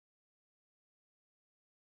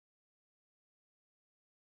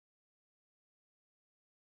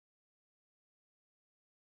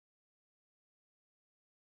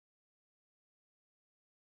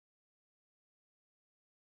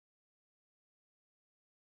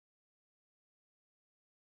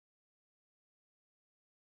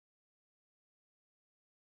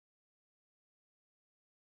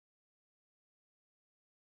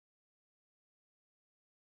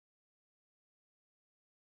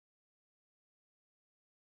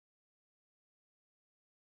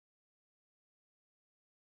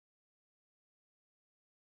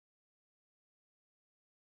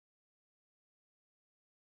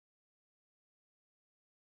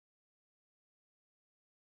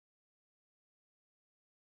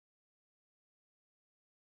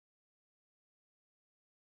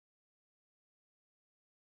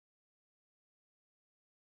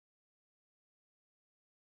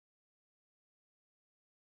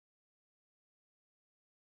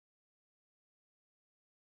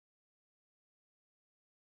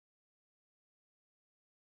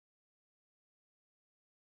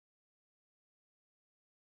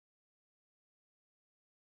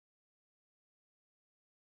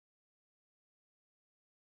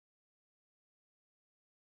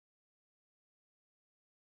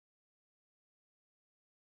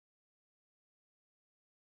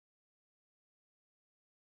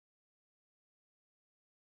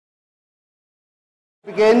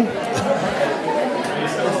Begin.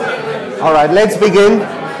 All right, let's begin.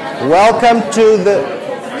 Welcome to the.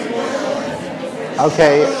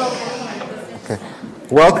 Okay.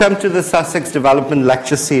 Welcome to the Sussex Development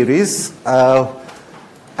Lecture Series,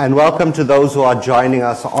 and welcome to those who are joining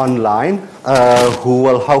us online, who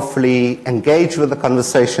will hopefully engage with the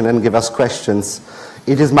conversation and give us questions.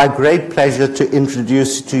 It is my great pleasure to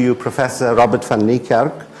introduce to you Professor Robert van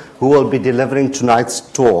Niekerk, who will be delivering tonight's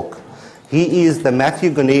talk. He is the Matthew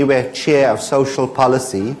Goniwe Chair of Social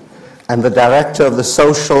Policy and the Director of the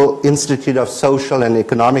Social Institute of Social and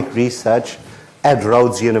Economic Research at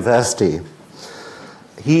Rhodes University.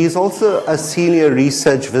 He is also a Senior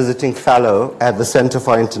Research Visiting Fellow at the Center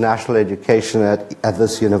for International Education at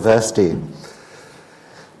this university.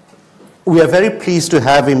 We are very pleased to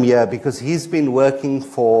have him here because he's been working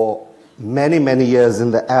for many, many years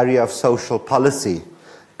in the area of social policy,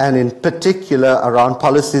 and in particular around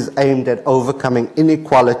policies aimed at overcoming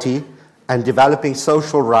inequality and developing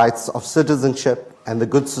social rights of citizenship and the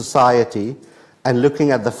good society, and looking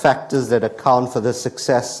at the factors that account for the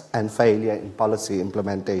success and failure in policy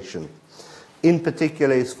implementation. In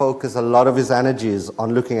particular, he's focused a lot of his energies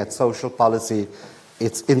on looking at social policy,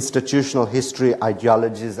 its institutional history,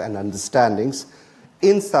 ideologies, and understandings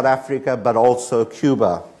in South Africa, but also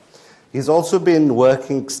Cuba. He's also been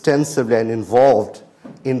working extensively and involved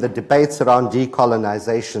in the debates around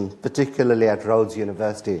decolonization, particularly at Rhodes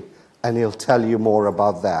University, and he'll tell you more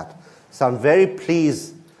about that. So I'm very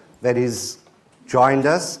pleased that he's joined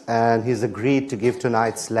us and he's agreed to give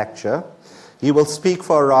tonight's lecture. He will speak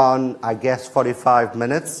for around, I guess, 45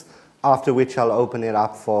 minutes, after which I'll open it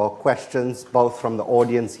up for questions, both from the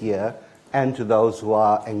audience here and to those who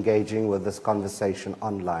are engaging with this conversation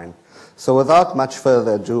online. So without much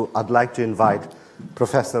further ado, I'd like to invite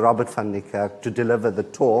Professor Robert van Niekerk to deliver the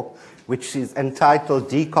talk, which is entitled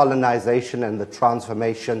Decolonization and the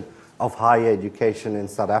Transformation of Higher Education in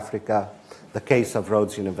South Africa, the Case of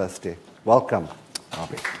Rhodes University. Welcome,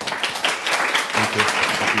 Robert. Thank you.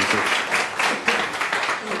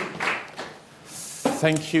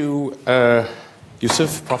 Thank you,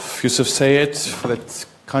 Yusuf, Prof. Yusuf Sayed, for that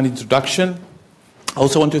kind introduction. I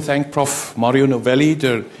also want to thank Prof. Mario Novelli,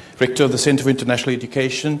 the Rector of the Center for International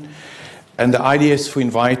Education, and the IDS for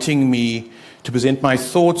inviting me to present my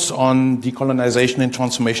thoughts on decolonization and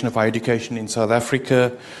transformation of higher education in South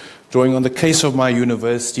Africa, drawing on the case of my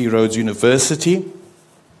university, Rhodes University.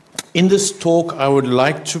 In this talk, I would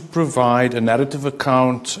like to provide a narrative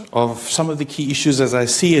account of some of the key issues as I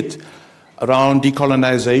see it around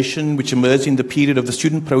decolonization, which emerged in the period of the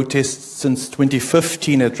student protests since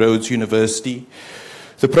 2015 at Rhodes University,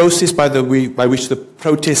 the process by which the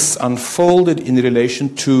protests unfolded in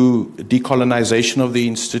relation to decolonization of the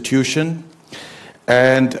institution.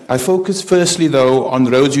 And I focus firstly, though, on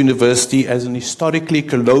Rhodes University as an historically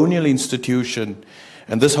colonial institution,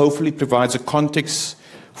 and this hopefully provides a context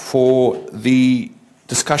for the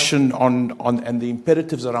discussion on and the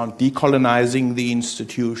imperatives around decolonizing the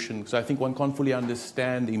institution. Because I think one can't fully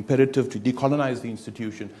understand the imperative to decolonize the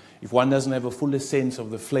institution if one doesn't have a fuller sense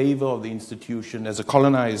of the flavor of the institution as a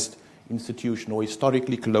colonized institution or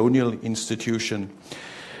historically colonial institution.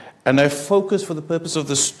 And I focus for the purpose of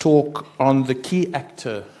this talk on the key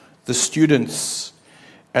actor, the students,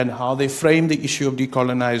 and how they frame the issue of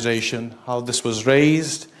decolonization, how this was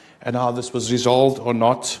raised, and how this was resolved or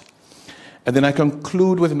not. And then I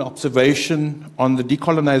conclude with an observation on the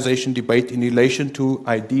decolonization debate in relation to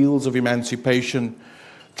ideals of emancipation,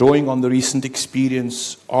 drawing on the recent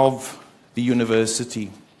experience of the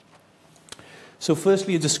university. So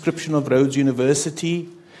firstly, a description of Rhodes University.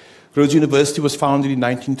 Rhodes University was founded in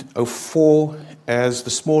 1904 as the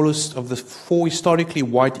smallest of the 4 historically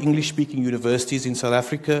white English-speaking universities in South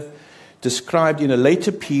Africa, described in a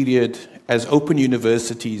later period as open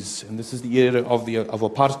universities, and this is the era of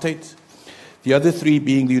apartheid. The other 3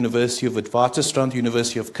 being the University of Witwatersrand, the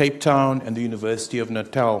University of Cape Town, and the University of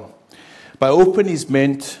Natal. By open is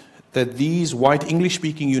meant that these white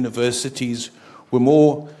English-speaking universities were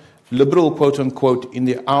more liberal, quote-unquote, in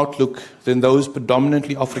their outlook than those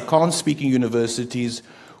predominantly Afrikaans-speaking universities,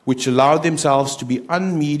 which allowed themselves to be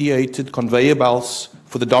unmediated conveyor belts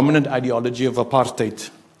for the dominant ideology of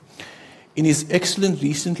apartheid. In his excellent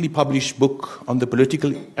recently published book on the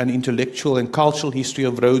political and intellectual and cultural history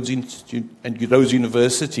of Rhodes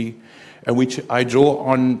University, and which I draw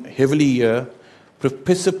on heavily here,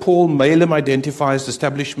 Professor Paul Malem identifies the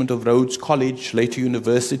establishment of Rhodes College, later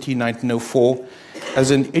University, in 1904,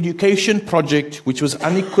 as an education project which was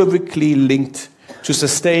unequivocally linked to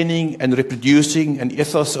sustaining and reproducing an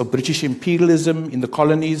ethos of British imperialism in the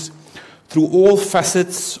colonies through all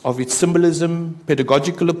facets of its symbolism,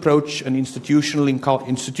 pedagogical approach, and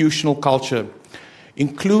institutional culture,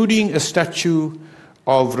 including a statue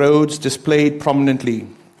of Rhodes displayed prominently.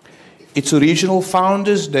 Its original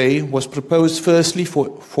Founders' Day was proposed firstly,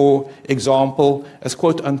 for example, as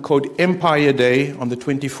quote-unquote Empire Day on the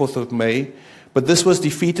 24th of May, but this was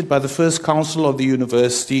defeated by the First Council of the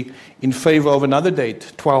University in favor of another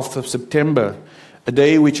date, 12th of September, a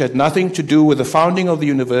day which had nothing to do with the founding of the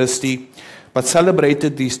university, but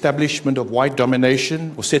celebrated the establishment of white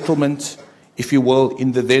domination, or settlement, if you will,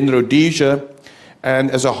 in the then Rhodesia,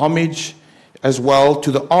 and as a homage as well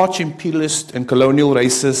to the arch-imperialist and colonial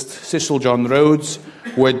racist Cecil John Rhodes,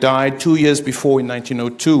 who had died 2 years before in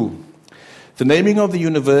 1902. The naming of the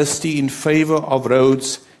university in favor of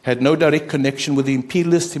Rhodes had no direct connection with the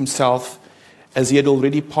imperialist himself, as he had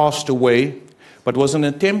already passed away, but was an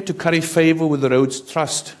attempt to curry favor with the Rhodes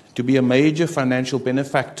Trust to be a major financial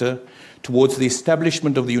benefactor towards the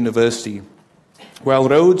establishment of the university. While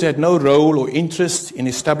Rhodes had no role or interest in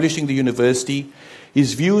establishing the university,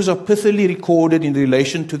 his views are pithily recorded in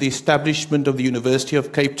relation to the establishment of the University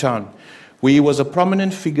of Cape Town, where he was a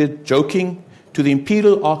prominent figure joking to the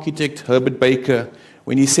imperial architect Herbert Baker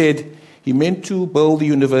when he said he meant to build the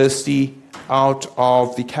university out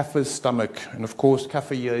of the Kaffir's stomach. And of course,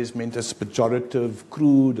 Kaffir here is meant as a pejorative,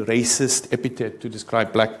 crude, racist epithet to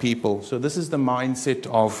describe black people. So this is the mindset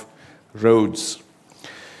of Rhodes.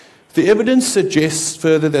 The evidence suggests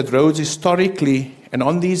further that Rhodes historically and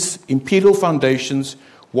on these imperial foundations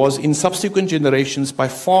was in subsequent generations by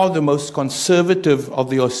far the most conservative of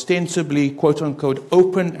the ostensibly quote-unquote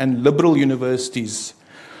open and liberal universities,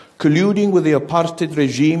 colluding with the apartheid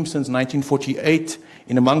regime since 1948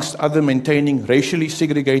 in, amongst other, maintaining racially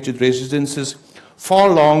segregated residences far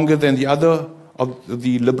longer than the other of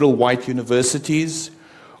the liberal white universities,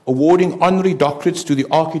 awarding honorary doctorates to the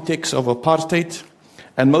architects of apartheid,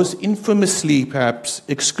 and most infamously, perhaps,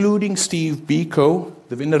 excluding Steve Biko,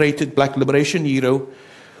 the venerated black liberation hero,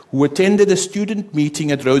 who attended a student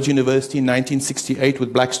meeting at Rhodes University in 1968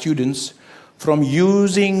 with black students, from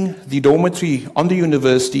using the dormitory on the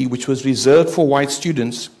university, which was reserved for white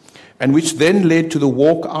students, and which then led to the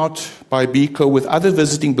walkout by Biko with other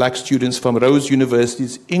visiting black students from Rhodes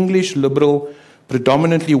University's English liberal,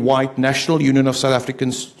 predominantly white National Union of South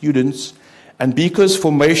African Students, and Biko's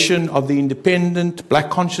formation of the independent,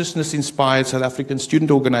 black consciousness-inspired South African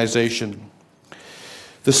student organization.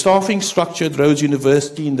 The staffing structure at Rhodes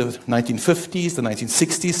University in the 1950s, the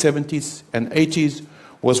 1960s, 70s, and 80s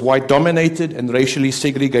was white-dominated and racially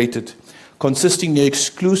segregated, consisting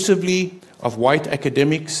exclusively of white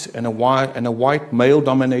academics and a white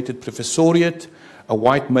male-dominated professoriate, a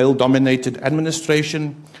white male-dominated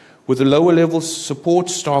administration, with the lower-level support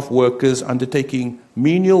staff workers undertaking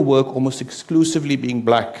menial work almost exclusively being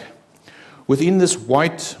black. Within this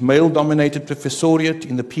white, male-dominated professoriate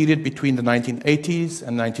in the period between the 1980s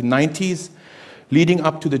and 1990s, leading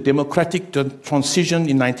up to the democratic transition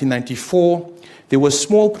in 1994, there was a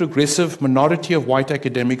small progressive minority of white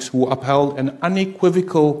academics who upheld an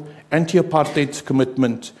unequivocal anti-apartheid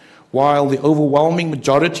commitment, while the overwhelming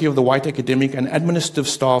majority of the white academic and administrative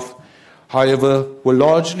staff, however, were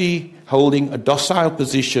largely holding a docile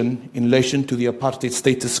position in relation to the apartheid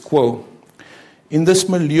status quo. In this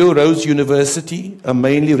milieu, Rhodes University, a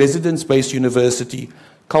mainly residence-based university,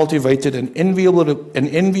 cultivated an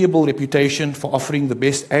enviable reputation for offering the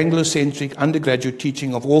best Anglo-centric undergraduate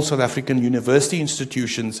teaching of all South African university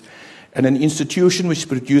institutions, and an institution which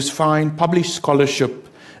produced fine published scholarship,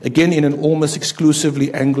 again in an almost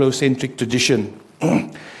exclusively Anglo-centric tradition.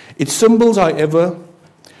 Its symbols, however,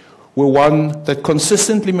 were one that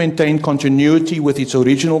consistently maintained continuity with its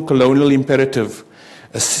original colonial imperative.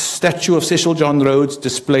 A statue of Cecil John Rhodes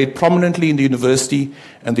displayed prominently in the university,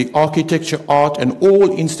 and the architecture, art, and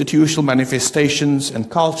all institutional manifestations and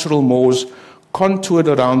cultural mores contoured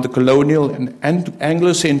around the colonial and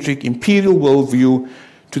Anglo-centric imperial worldview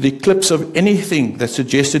to the eclipse of anything that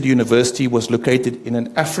suggested the university was located in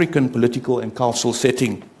an African political and cultural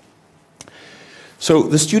setting. So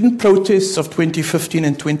the student protests of 2015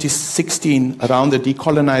 and 2016 around the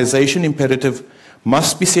decolonization imperative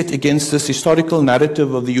must be set against this historical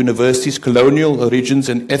narrative of the university's colonial origins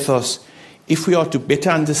and ethos if we are to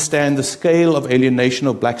better understand the scale of alienation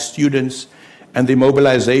of black students and the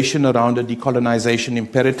mobilization around a decolonization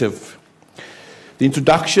imperative. The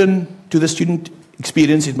introduction to the student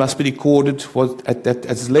experience, it must be recorded, was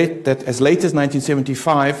as late as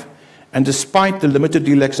 1975, and despite the limited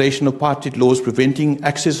relaxation of apartheid laws preventing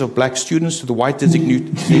access of black students to the white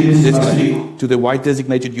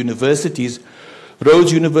designated universities,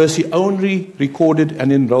 Rhodes University only recorded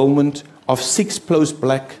an enrollment of 6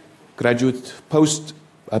 post-black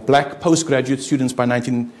black postgraduate students by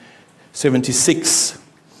 1976.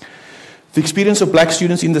 The experience of black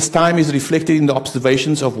students in this time is reflected in the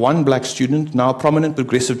observations of one black student, now a prominent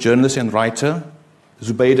progressive journalist and writer,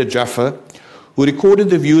 Zubaydah Jaffer, who recorded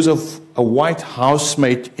the views of a white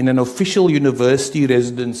housemate in an official university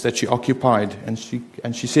residence that she occupied. And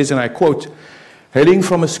she says, and I quote, hailing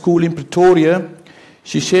from a school in Pretoria,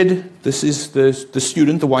 she said, this is the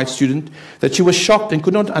student, the white student, that she was shocked and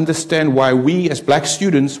could not understand why we as black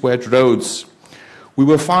students were at Rhodes. We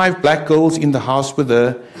were 5 black girls in the house with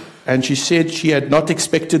her, and she said she had not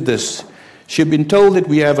expected this. She had been told that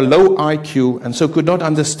we have a low IQ and so could not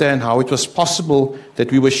understand how it was possible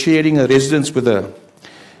that we were sharing a residence with her.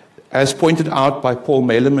 As pointed out by Paul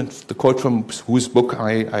Malem, and the quote from whose book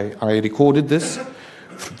I recorded this,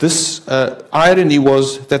 irony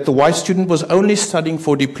was that the white student was only studying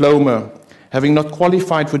for diploma, having not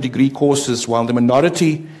qualified for degree courses, while the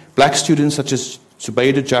minority black students such as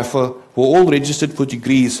Zubaydah Jaffer were all registered for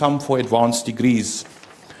degrees, some for advanced degrees.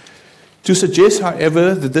 To suggest,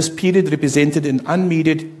 however, that this period represented an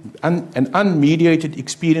unmediated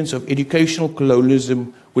experience of educational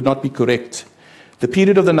colonialism would not be correct. The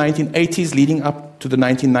period of the 1980s leading up to the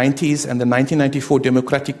 1990s and the 1994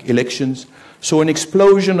 democratic elections saw an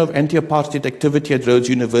explosion of anti-apartheid activity at Rhodes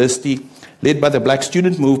University, led by the black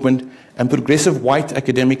student movement and progressive white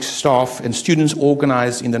academic staff and students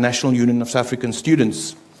organized in the National Union of South African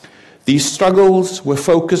Students. These struggles were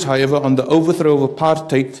focused, however, on the overthrow of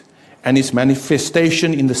apartheid and its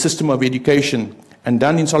manifestation in the system of education, and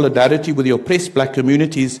done in solidarity with the oppressed black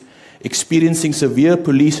communities experiencing severe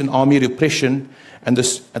police and army repression and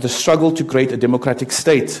the struggle to create a democratic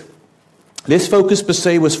state. Less focus per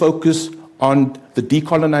se was focused on the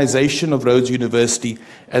decolonisation of Rhodes University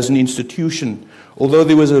as an institution, although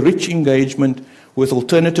there was a rich engagement with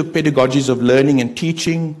alternative pedagogies of learning and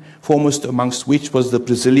teaching, foremost amongst which was the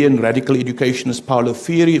Brazilian radical educationist Paulo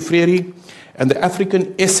Freire, and the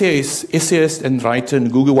African essayist and writer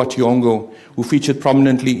Ngugi wa Thiong'o, who featured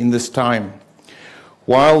prominently in this time.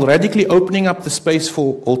 While radically opening up the space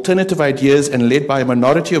for alternative ideas and led by a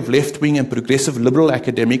minority of left-wing and progressive liberal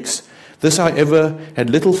academics, this, however, had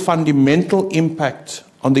little fundamental impact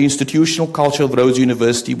on the institutional culture of Rhodes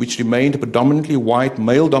University, which remained a predominantly white,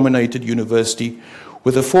 male-dominated university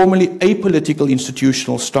with a formally apolitical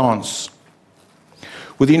institutional stance.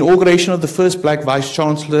 With the inauguration of the first black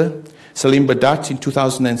vice-chancellor, Salim Badat, in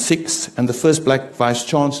 2006, and the first black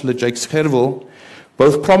vice-chancellor, Jake Scherwel,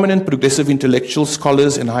 both prominent progressive intellectuals,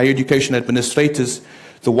 scholars, and higher education administrators,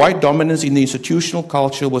 the white dominance in the institutional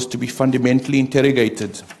culture was to be fundamentally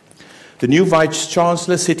interrogated. The new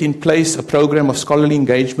Vice-Chancellor set in place a program of scholarly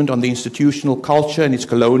engagement on the institutional culture and its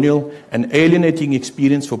colonial and alienating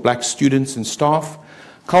experience for black students and staff,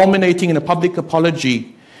 culminating in a public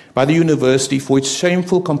apology by the university for its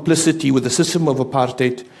shameful complicity with the system of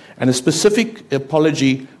apartheid, and a specific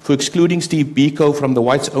apology for excluding Steve Biko from the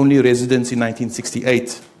whites-only residence in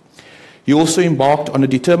 1968. He also embarked on a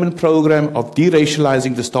determined program of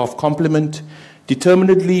deracializing the staff complement,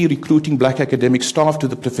 determinedly recruiting black academic staff to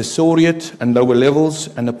the professoriate and lower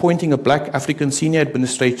levels, and appointing a black African senior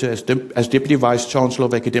administrator as Deputy Vice-Chancellor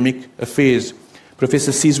of Academic Affairs,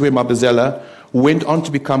 Professor Sizwe Mabazela, who went on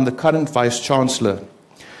to become the current Vice-Chancellor.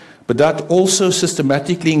 Badat also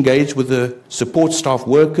systematically engaged with the support staff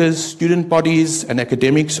workers, student bodies, and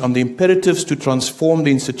academics on the imperatives to transform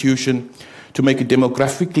the institution to make it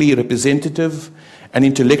demographically representative and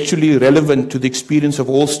intellectually relevant to the experience of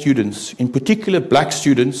all students, in particular black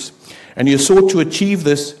students, and he sought to achieve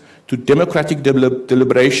this through democratic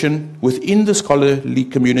deliberation within the scholarly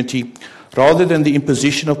community rather than the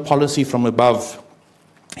imposition of policy from above.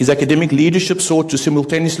 His academic leadership sought to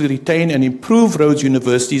simultaneously retain and improve Rhodes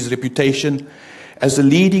University's reputation as the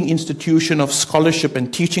leading institution of scholarship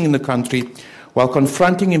and teaching in the country while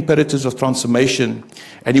confronting imperatives of transformation,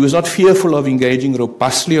 and he was not fearful of engaging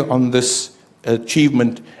robustly on this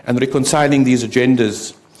achievement and reconciling these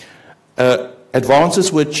agendas.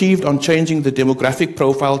 Advances were achieved on changing the demographic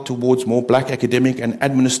profile towards more black academic and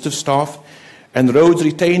administrative staff, and Rhodes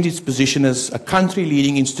retained its position as a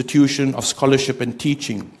country-leading institution of scholarship and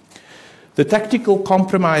teaching. The tactical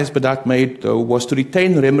compromise Badat made, though, was to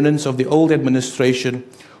retain remnants of the old administration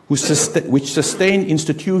which sustained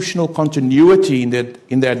institutional continuity in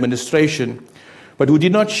the administration, but who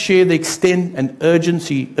did not share the extent and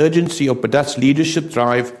urgency of Badat's leadership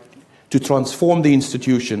drive to transform the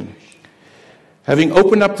institution. Having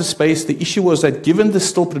opened up the space, the issue was that given the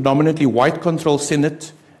still predominantly white-controlled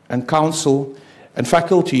Senate and Council and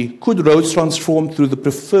faculty, could Rhodes transform through the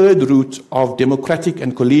preferred route of democratic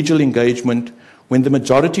and collegial engagement when the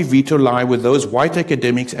majority veto lie with those white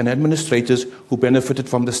academics and administrators who benefited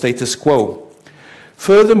from the status quo.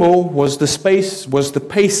 Furthermore, was the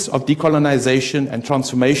pace of decolonization and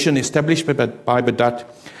transformation established by Badat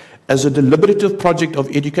as a deliberative project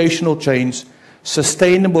of educational change,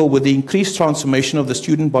 sustainable with the increased transformation of the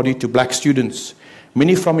student body to black students,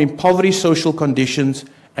 many from impoverished social conditions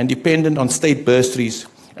and dependent on state bursaries,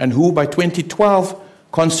 and who by 2012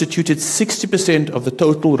 constituted 60% of the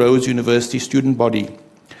total Rhodes University student body.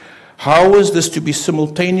 How was this to be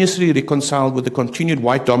simultaneously reconciled with the continued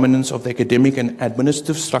white dominance of the academic and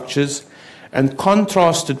administrative structures and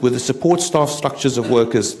contrasted with the support staff structures of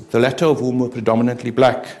workers, the latter of whom were predominantly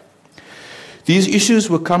black? These issues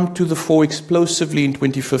were come to the fore explosively in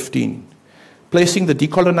 2015, placing the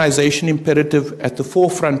decolonization imperative at the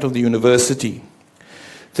forefront of the university.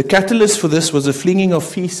 The catalyst for this was a flinging of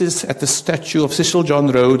feces at the statue of Cecil John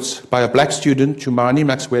Rhodes by a black student, Chumani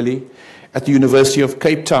Maxwell, at the University of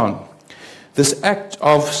Cape Town. This act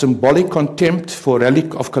of symbolic contempt for a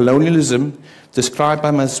relic of colonialism, described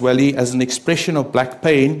by Maxwell as an expression of black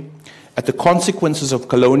pain at the consequences of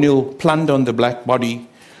colonial plunder on the black body,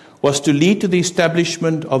 was to lead to the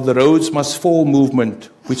establishment of the Rhodes Must Fall movement,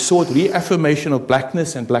 which sought reaffirmation of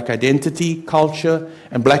blackness and black identity, culture,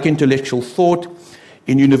 and black intellectual thought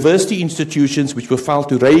in university institutions which were felt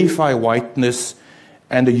to reify whiteness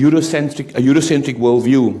and a Eurocentric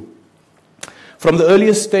worldview. From the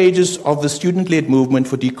earliest stages of the student-led movement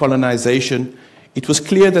for decolonization, it was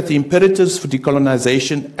clear that the imperatives for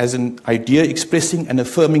decolonization as an idea expressing and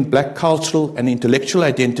affirming black cultural and intellectual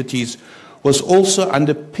identities was also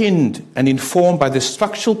underpinned and informed by the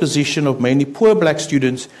structural position of mainly poor black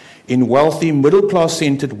students in wealthy,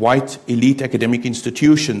 middle-class-centered white elite academic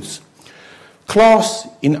institutions. Class,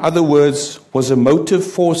 in other words, was a motive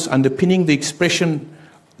force underpinning the expressions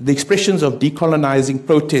of decolonizing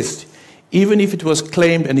protest, even if it was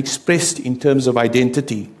claimed and expressed in terms of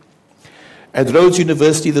identity. At Rhodes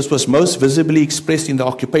University, this was most visibly expressed in the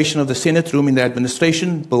occupation of the Senate room in the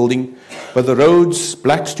administration building by the Rhodes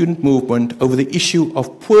Black Student Movement over the issue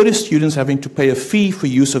of poorer students having to pay a fee for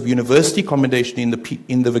use of university accommodation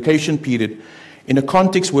in the vacation period, in a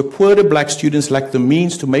context where poorer black students lacked the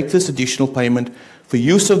means to make this additional payment for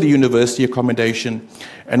use of the university accommodation,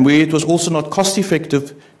 and where it was also not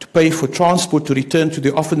cost-effective to pay for transport to return to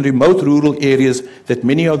the often remote rural areas that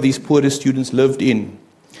many of these poorer students lived in.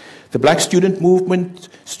 The Black Student Movement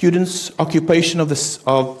students' occupation of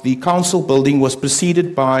the council building was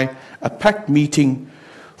preceded by a packed meeting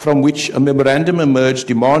from which a memorandum emerged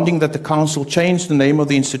demanding that the council change the name of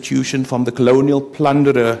the institution from the colonial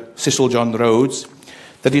plunderer Cecil John Rhodes,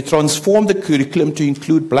 that it transformed the curriculum to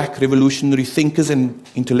include black revolutionary thinkers and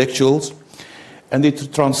intellectuals, and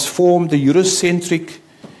it transformed the Eurocentric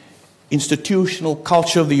institutional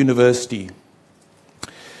culture of the university.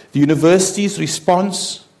 The university's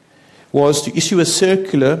response was to issue a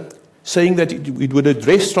circular saying that it would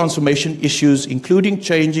address transformation issues, including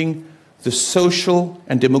changing the social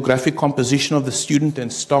and demographic composition of the student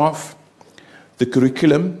and staff, the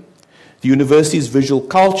curriculum, the university's visual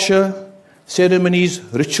culture, ceremonies,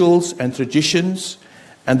 rituals, and traditions,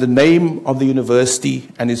 and the name of the university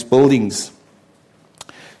and its buildings.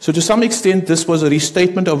 So to some extent, this was a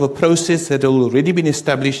restatement of a process that had already been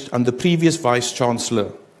established under the previous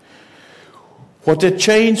Vice-Chancellor. What had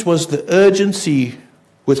changed was the urgency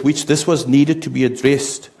with which this was needed to be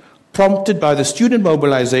addressed, prompted by the student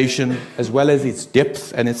mobilization as well as its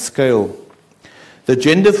depth and its scale. The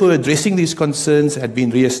agenda for addressing these concerns had been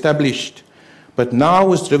re-established, but now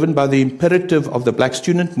was driven by the imperative of the Black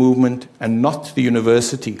Student Movement and not the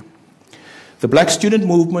university. The Black Student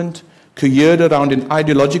Movement cohered around an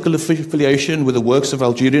ideological affiliation with the works of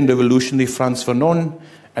Algerian revolutionary Frantz Fanon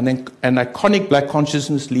and an iconic black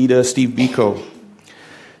consciousness leader, Steve Biko.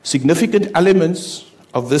 Significant elements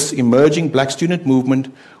of this emerging black student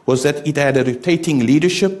movement was that it had a rotating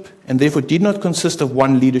leadership and therefore did not consist of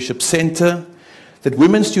one leadership center, that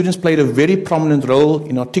women students played a very prominent role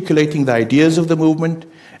in articulating the ideas of the movement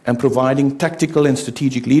and providing tactical and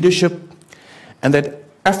strategic leadership, and that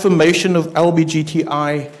affirmation of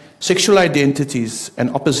LGBTI sexual identities and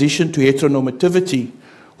opposition to heteronormativity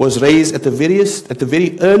was raised at the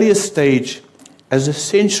very earliest stage as a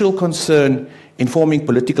central concern in forming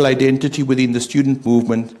political identity within the student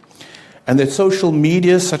movement, and that social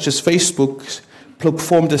media such as Facebook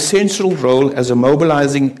performed a central role as a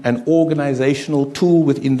mobilizing and organizational tool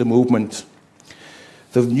within the movement.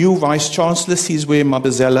 The new Vice-Chancellor, Sizwe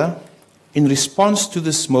Mabazela, in response to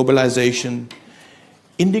this mobilization,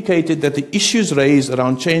 indicated that the issues raised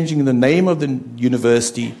around changing the name of the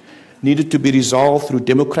university needed to be resolved through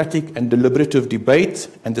democratic and deliberative debate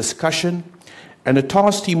and discussion, and a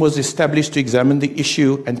task team was established to examine the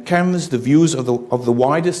issue and canvass the views of the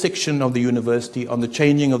wider section of the university on the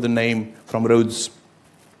changing of the name from Rhodes.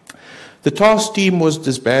 The task team was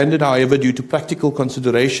disbanded, however, due to practical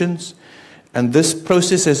considerations, and this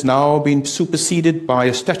process has now been superseded by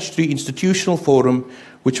a statutory institutional forum,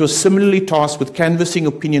 which was similarly tasked with canvassing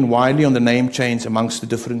opinion widely on the name change amongst the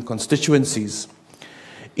different constituencies.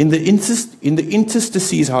 In the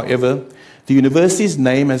interstices, however, the university's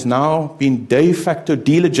name has now been de facto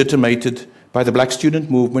delegitimated by the Black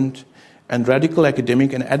student movement, and radical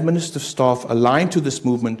academic and administrative staff aligned to this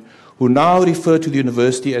movement who now refer to the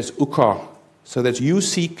university as UCAR. So that's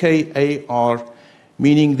UCKAR,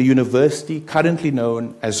 meaning the university currently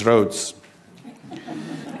known as Rhodes.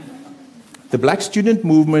 The Black student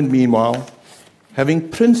movement, meanwhile, having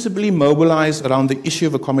principally mobilized around the issue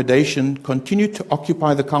of accommodation, continued to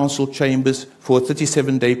occupy the council chambers for a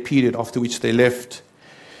 37-day period, after which they left.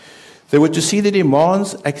 They were to see the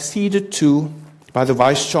demands acceded to by the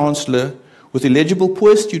Vice-Chancellor, with eligible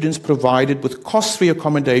poor students provided with cost-free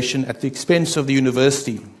accommodation at the expense of the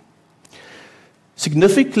university.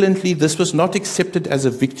 Significantly, this was not accepted as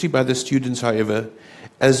a victory by the students, however,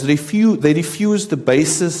 as they refused the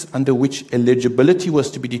basis under which eligibility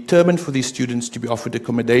was to be determined for these students to be offered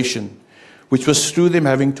accommodation, which was through them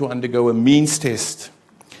having to undergo a means test.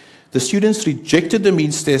 The students rejected the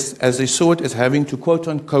means test as they saw it as having to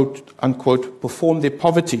quote-unquote perform their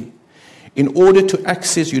poverty in order to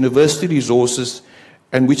access university resources,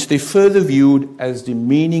 and which they further viewed as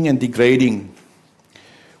demeaning and degrading.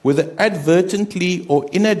 Whether advertently or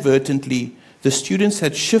inadvertently, the students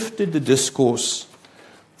had shifted the discourse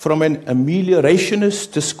from an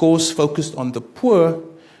ameliorationist discourse focused on the poor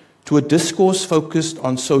to a discourse focused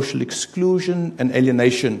on social exclusion and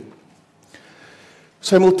alienation.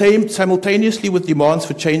 Simultaneously with demands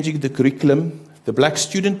for changing the curriculum, the Black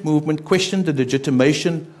student movement questioned the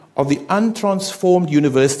legitimation of the untransformed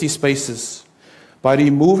university spaces by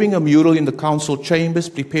removing a mural in the council chambers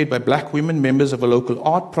prepared by Black women members of a local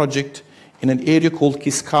art project in an area called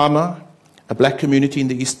Kiskama, a Black community in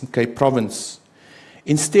the Eastern Cape province.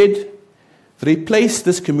 Instead, they replaced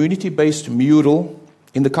this community-based mural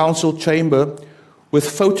in the council chamber with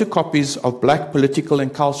photocopies of Black political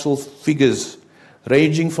and cultural figures,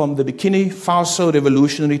 ranging from the Burkina Faso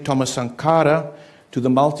revolutionary Thomas Sankara to the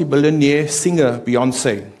multi-billionaire singer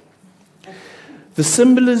Beyoncé. The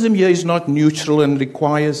symbolism here is not neutral and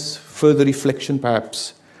requires further reflection,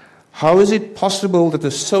 perhaps. How is it possible that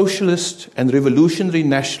a socialist and revolutionary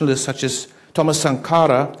nationalist such as Thomas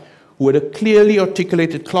Sankara, who had a clearly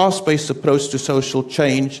articulated class-based approach to social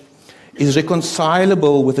change, is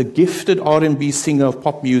reconcilable with a gifted R&B singer of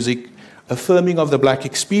pop music, affirming of the Black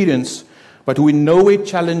experience, but who in no way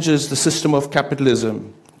challenges the system of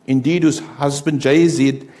capitalism, indeed whose husband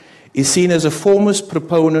Jay-Z is seen as a foremost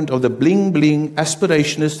proponent of the bling-bling,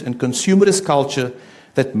 aspirationist and consumerist culture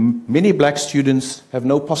that many Black students have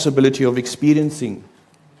no possibility of experiencing.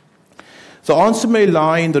 The answer may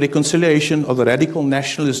lie in the reconciliation of the radical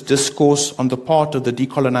nationalist discourse on the part of the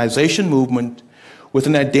decolonisation movement with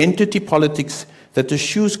an identity politics that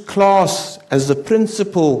eschews class as the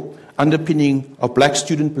principal underpinning of Black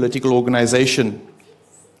student political organization.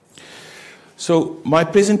 So my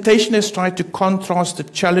presentation has tried to contrast the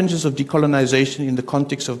challenges of decolonisation in the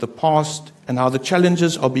context of the past and how the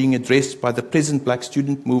challenges are being addressed by the present Black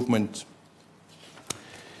student movement.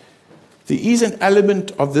 There is an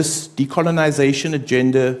element of this decolonisation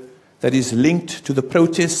agenda that is linked to the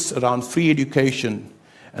protests around free education,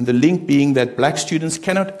 and the link being that Black students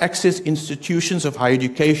cannot access institutions of higher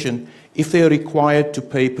education if they are required to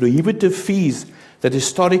pay prohibitive fees that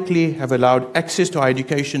historically have allowed access to higher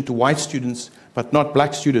education to white students, but not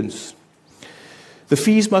Black students. The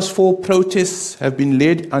Feesmustfall protests have been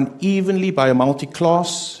led unevenly by a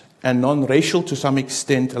multi-class and non-racial to some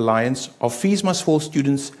extent alliance of Feesmustfall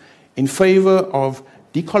students in favor of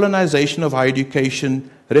decolonisation of higher education,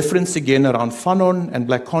 reference again around Fanon and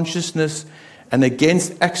Black consciousness, and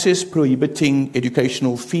against access prohibiting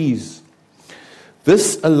educational fees.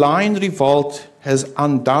 This aligned revolt has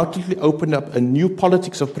undoubtedly opened up a new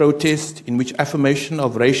politics of protest in which affirmation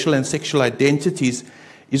of racial and sexual identities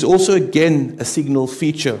is also again a signal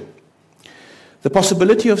feature. The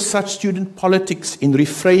possibility of such student politics in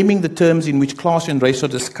reframing the terms in which class and race are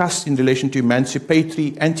discussed in relation to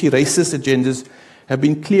emancipatory, anti-racist agendas have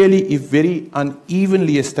been clearly, if very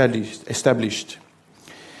unevenly established.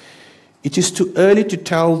 It is too early to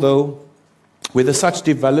tell, though, whether such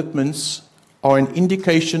developments are an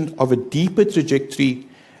indication of a deeper trajectory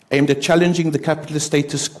aimed at challenging the capitalist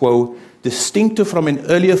status quo, distinctive from an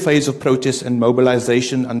earlier phase of protest and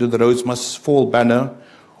mobilization under the Rhodes Must Fall banner,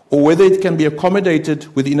 or whether it can be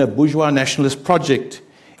accommodated within a bourgeois nationalist project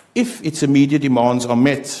if its immediate demands are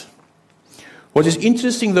met. What is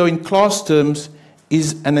interesting, though, in class terms,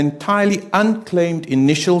 is an entirely unclaimed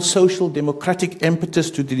initial social democratic impetus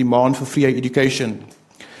to the demand for free education.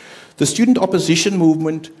 The student opposition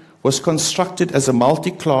movement was constructed as a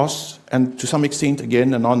multi-class and, to some extent,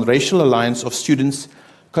 again, a non-racial alliance of students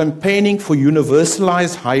campaigning for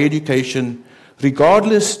universalized higher education,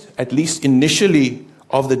 regardless, at least initially,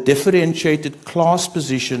 of the differentiated class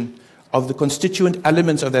position of the constituent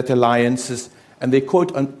elements of that alliances and their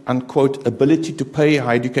quote-unquote ability to pay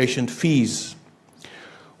higher education fees.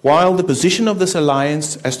 While the position of this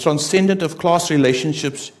alliance as transcendent of class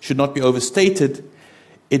relationships should not be overstated,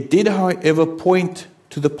 it did, however, point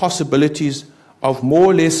to the possibilities of more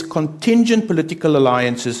or less contingent political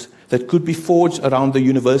alliances that could be forged around the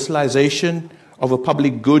universalization of a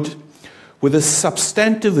public good with a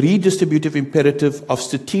substantive redistributive imperative of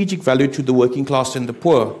strategic value to the working class and the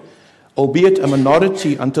poor, albeit a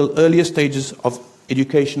minority until earlier stages of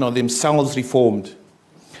education are themselves reformed.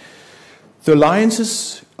 The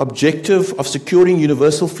alliance's objective of securing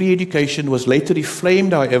universal free education was later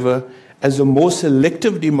reframed, however, as a more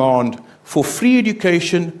selective demand for free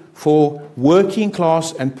education for working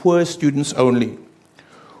class and poor students only,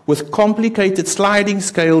 with complicated sliding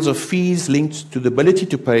scales of fees linked to the ability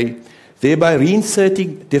to pay, thereby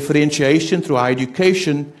reinserting differentiation through higher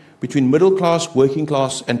education between middle class, working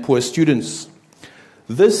class, and poor students.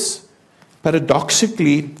 This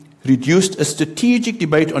paradoxically reduced a strategic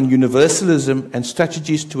debate on universalism and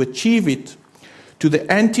strategies to achieve it to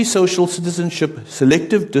the anti-social citizenship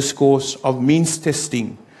selective discourse of means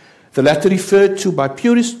testing, the latter referred to by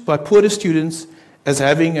poorer students as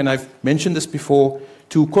having, and I've mentioned this before,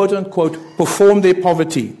 to quote-unquote perform their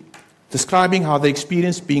poverty, describing how they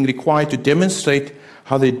experienced being required to demonstrate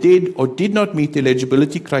how they did or did not meet the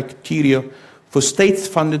eligibility criteria for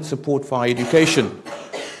state-funded support for higher education.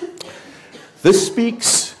 This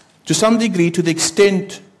speaks to some degree to the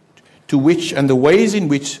extent to which and the ways in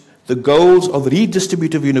which the goals of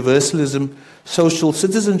redistributive universalism, social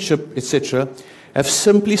citizenship, etc., have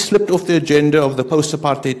simply slipped off the agenda of the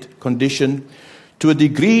post-apartheid condition to a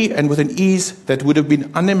degree and with an ease that would have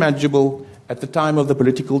been unimaginable at the time of the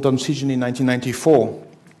political transition in 1994.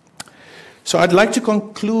 So I'd like to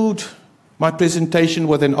conclude my presentation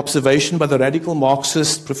with an observation by the radical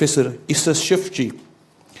Marxist Professor Issa Shifji.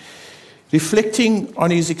 Reflecting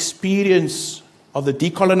on his experience of the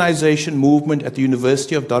decolonization movement at the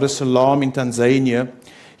University of Dar es Salaam in Tanzania,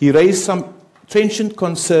 he raised some trenchant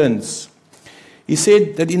concerns. He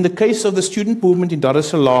said that in the case of the student movement in Dar es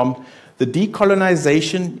Salaam, the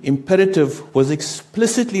decolonization imperative was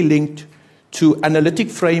explicitly linked to analytic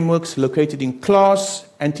frameworks located in class,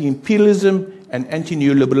 anti-imperialism, and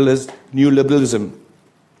anti-neoliberalism.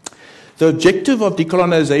 The objective of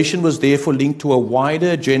decolonization was therefore linked to a wider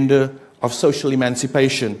agenda of social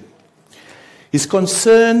emancipation. His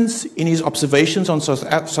concerns in his observations on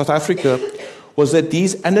South Africa was that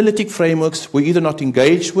these analytic frameworks were either not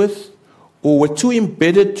engaged with or were too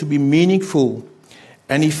embedded to be meaningful,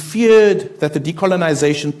 and he feared that the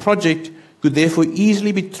decolonization project could therefore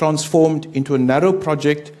easily be transformed into a narrow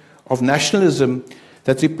project of nationalism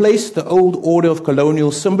that replaced the old order of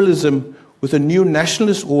colonial symbolism with a new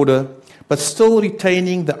nationalist order, but still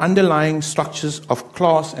retaining the underlying structures of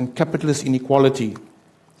class and capitalist inequality.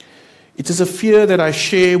 It is a fear that I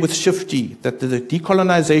share with Shifty that the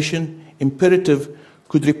decolonization imperative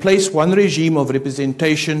could replace one regime of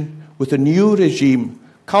representation with a new regime,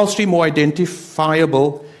 culturally more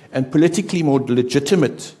identifiable and politically more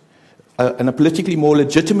legitimate, and a politically more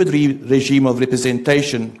legitimate regime of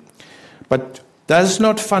representation, but does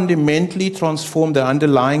not fundamentally transform the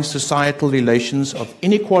underlying societal relations of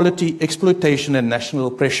inequality, exploitation, and national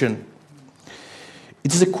oppression.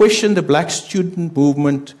 It is a question the black student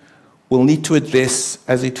movement will need to address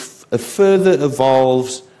as it further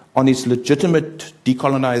evolves on its legitimate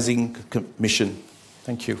decolonizing mission.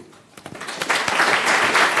 Thank you.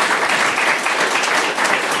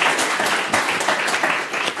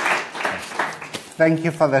 Thank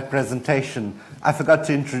you for that presentation. I forgot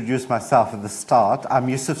to introduce myself at the start. I'm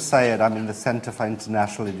Yusuf Sayed. I'm in the Center for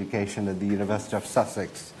International Education at the University of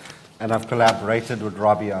Sussex, and I've collaborated with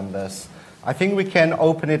Robbie on this. I think we can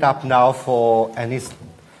open it up now for, and he's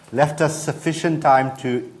left us sufficient time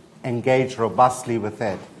to engage robustly with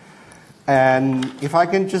it. And if I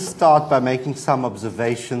can just start by making some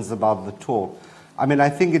observations about the talk. I mean, I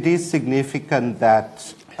think it is significant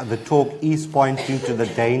that the talk is pointing to the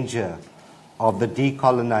danger of the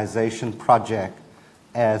decolonization project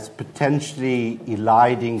as potentially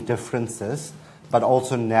eliding differences but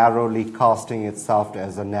also narrowly casting itself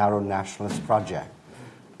as a narrow nationalist project,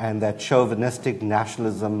 and that chauvinistic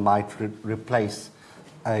nationalism might replace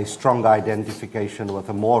a strong identification with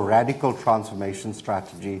a more radical transformation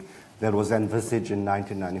strategy that was envisaged in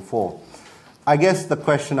 1994. I guess the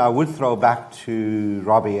question I would throw back to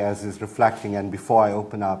Robbie as he's reflecting, and before I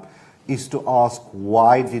open up, is to ask,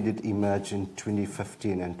 why did it emerge in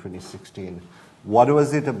 2015 and 2016? What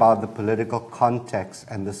was it about the political context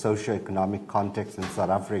and the socio-economic context in South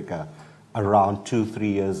Africa around 2-3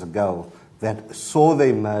 years ago that saw the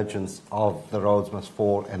emergence of the Rhodes Must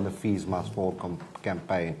Fall and the Feesmustfall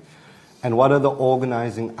campaign? And what are the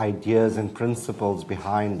organizing ideas and principles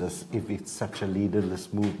behind this if it's such a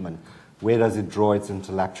leaderless movement? Where does it draw its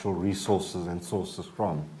intellectual resources and sources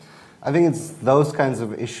from? I think it's those kinds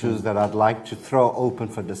of issues that I'd like to throw open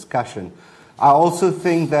for discussion. I also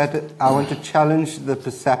think that I want to challenge the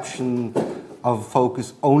perception of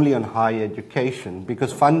focus only on higher education,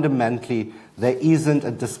 because fundamentally there isn't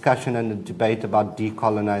a discussion and a debate about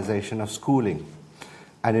decolonization of schooling.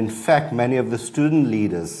 And in fact, many of the student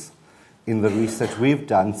leaders in the research we've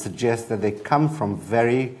done suggest that they come from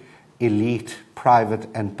very elite private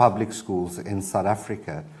and public schools in South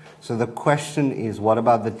Africa. So the question is, what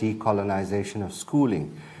about the decolonization of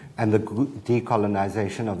schooling and the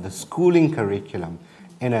decolonization of the schooling curriculum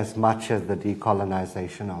in as much as the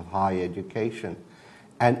decolonization of higher education?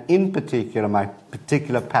 And in particular, my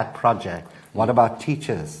particular pet project, what about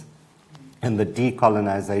teachers and the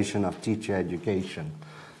decolonization of teacher education?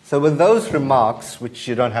 So with those remarks, which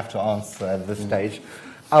you don't have to answer at this stage,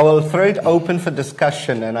 I will throw it open for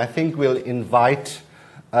discussion, and I think we'll invite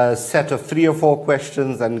a set of 3 or 4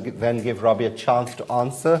 questions and then give Robbie a chance to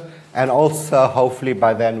answer. And also, hopefully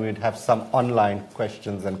by then, we'd have some online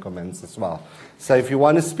questions and comments as well. So if you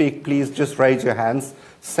want to speak, please just raise your hands.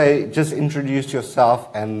 Just introduce yourself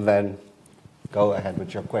and then go ahead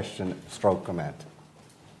with your question, stroke comment.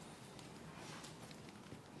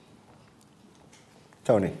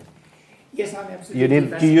 Tony. Yes, I'm absolutely. You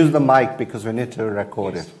need to use the mic because we need to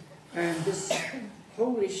record it. And this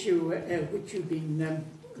whole issue which you've been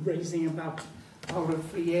raising about power of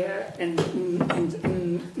free air and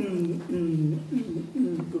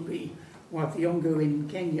Gupi Wathiongo in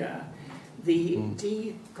Kenya, the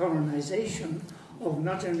decolonization of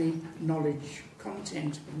not only knowledge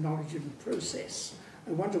content but knowledge and process.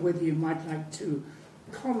 I wonder whether you might like to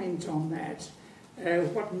comment on that.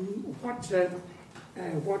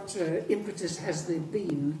 What impetus has there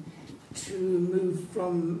been to move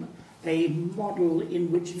from a model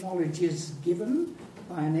in which knowledge is given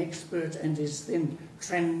by an expert and is then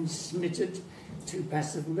transmitted to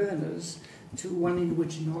passive learners to one in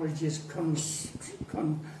which knowledge is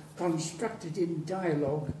constructed in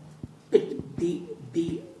dialogue between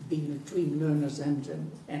learners and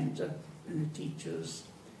teachers?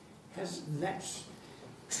 Has that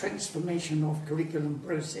transformation of curriculum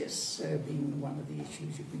process being one of the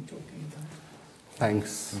issues you've been talking about?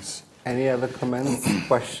 Thanks. Any other comments,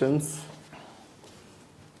 questions?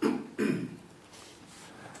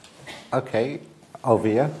 Okay, over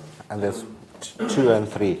here, and there's 2 and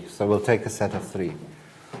 3, so we'll take a set of 3.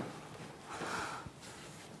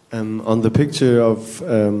 On the picture of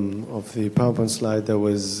the PowerPoint slide, there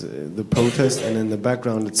was the protest, and in the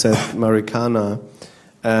background it said Marikana.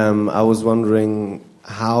 I was wondering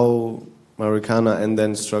how Marikana and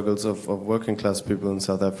then struggles of working class people in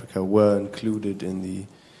South Africa were included in the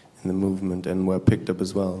movement and were picked up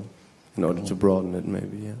as well, in order to broaden it,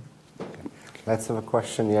 maybe. Yeah. Okay. Let's have a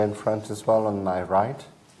question here in front as well, on my right.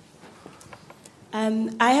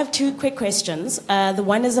 I have 2 quick questions. The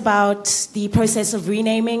one is about the process of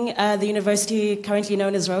renaming the university currently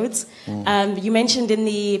known as Rhodes. You mentioned in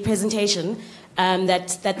the presentation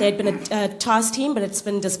that there had been a task team, but it's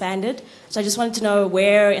been disbanded. So I just wanted to know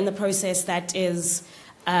where in the process that is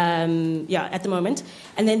at the moment.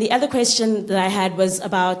 And then the other question that I had was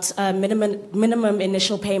about minimum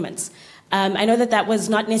initial payments. I know that was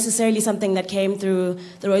not necessarily something that came through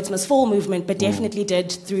the Rhodes Must Fall movement, but definitely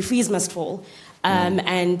did through Feesmustfall,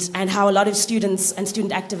 and how a lot of students and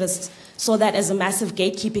student activists saw that as a massive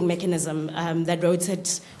gatekeeping mechanism that Rhodes had,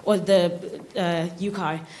 or the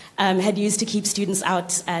UCAR, had used to keep students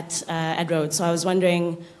out at Rhodes. So I was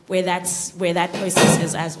wondering where that process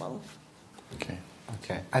is as well. Okay.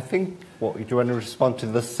 I think, do you want to respond to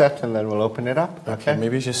this set and then we'll open it up? Okay,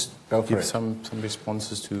 maybe just go for give it. some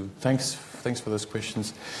responses to. Thanks for those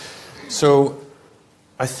questions. So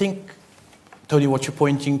I think Tony, what you're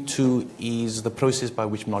pointing to is the process by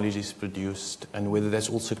which knowledge is produced, and whether that's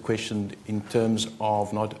also questioned in terms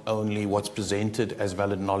of not only what's presented as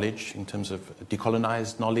valid knowledge, in terms of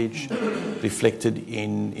decolonized knowledge, reflected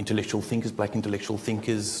in intellectual thinkers, black intellectual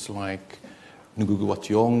thinkers like Ngugi wa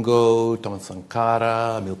Thiong'o, Thomas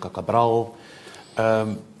Sankara, Amilcar Cabral,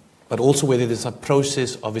 but also whether there's a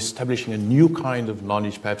process of establishing a new kind of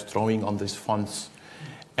knowledge, perhaps drawing on these fonts.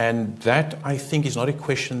 And that, I think, is not a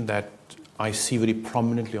question that I see very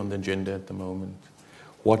prominently on the agenda at the moment.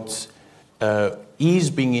 What is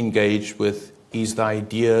being engaged with is the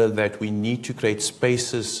idea that we need to create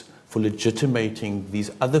spaces for legitimating these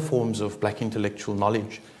other forms of black intellectual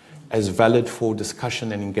knowledge as valid for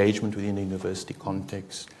discussion and engagement within the university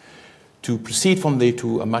context. To proceed from there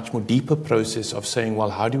to a much more deeper process of saying, well,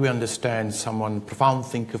 how do we understand someone, profound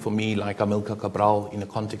thinker for me, like Amilcar Cabral, in a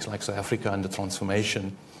context like South Africa under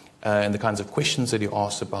transformation, and the kinds of questions that he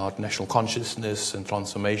asks about national consciousness and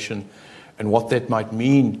transformation, and what that might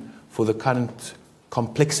mean for the current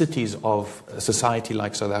complexities of a society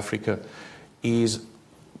like South Africa, is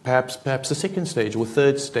perhaps the second stage or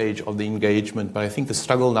third stage of the engagement. But I think the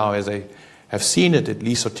struggle now, as I have seen it, at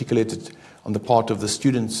least articulated on the part of the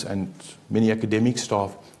students and many academic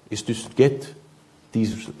staff, is to get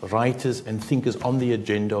these writers and thinkers on the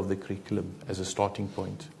agenda of the curriculum as a starting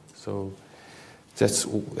point. So that's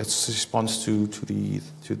a response to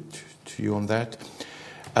you on that.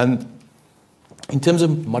 And in terms of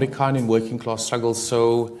Marikana and working class struggles,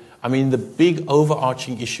 so I mean the big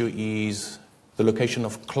overarching issue is the location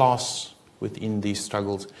of class within these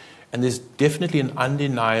struggles, and there's definitely and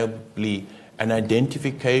undeniably an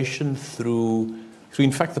identification through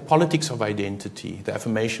in fact the politics of identity, the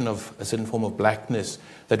affirmation of a certain form of blackness,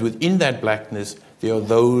 that within that blackness there are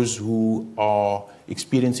those who are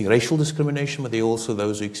experiencing racial discrimination, but there are also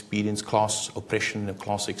those who experience class oppression and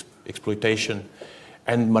class exploitation.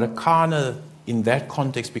 And Marikana in that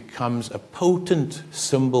context becomes a potent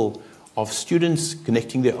symbol of students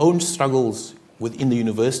connecting their own struggles within the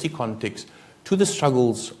university context to the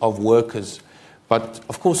struggles of workers. But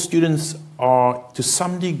of course, students are to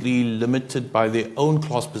some degree limited by their own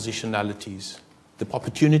class positionalities, the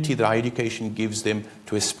opportunity that higher education gives them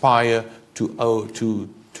to aspire to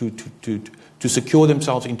secure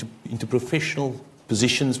themselves into professional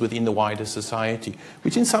positions within the wider society,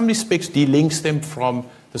 which in some respects delinks them from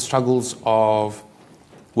the struggles of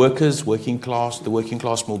workers, working class, the working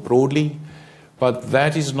class more broadly. But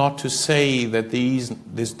that is not to say that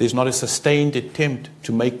there's not a sustained attempt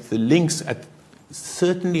to make the links,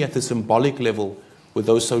 certainly at the symbolic level, with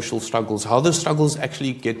those social struggles. How those struggles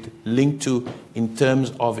actually get linked to in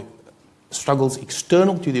terms of struggles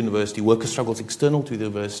external to the university, worker struggles external to the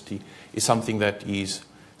university, is something that is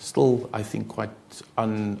still, I think, quite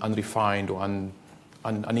unrefined or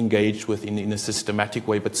unengaged with in a systematic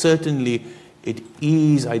way. But certainly it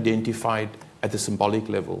is identified at the symbolic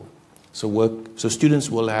level. So students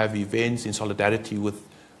will have events in solidarity with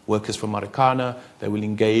workers from Marikana. They will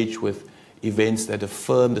engage with events that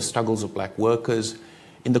affirm the struggles of black workers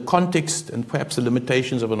in the context and perhaps the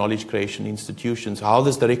limitations of a knowledge creation institutions. How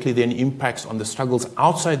this directly then impacts on the struggles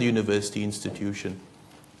outside the university institution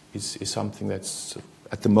is something that's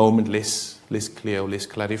at the moment less clear or less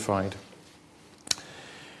clarified.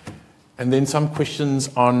 And then some questions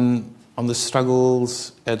on the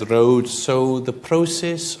struggles at Rhodes. So the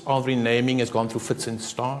process of renaming has gone through fits and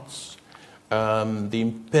starts. The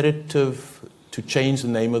imperative to change the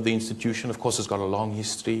name of the institution, of course, has got a long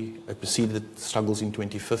history. It preceded struggles in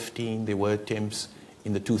 2015. There were attempts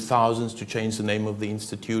in the 2000s to change the name of the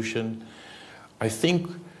institution. I think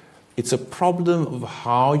it's a problem of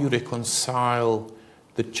how you reconcile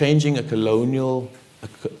the changing an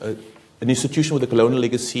institution with a colonial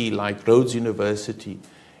legacy like Rhodes University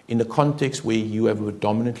in the context where you have a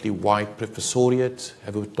predominantly white professoriate,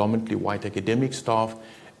 have a predominantly white academic staff,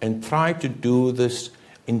 and try to do this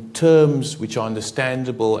in terms which are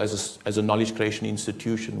understandable as a knowledge creation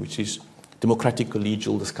institution, which is democratic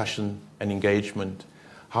collegial discussion and engagement.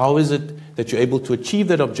 How is it that you're able to achieve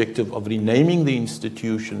that objective of renaming the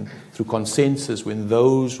institution through consensus when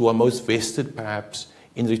those who are most vested perhaps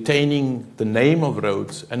in retaining the name of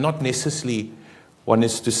Rhodes, and not necessarily, one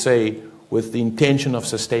is to say, with the intention of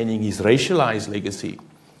sustaining his racialized legacy,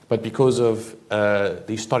 but because of the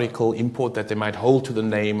historical import that they might hold to the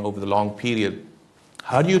name over the long period?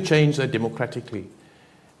 How do you change that democratically?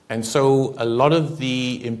 And so a lot of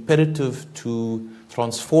the imperative to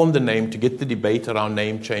transform the name, to get the debate around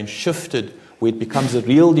name change shifted, where it becomes a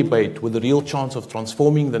real debate with a real chance of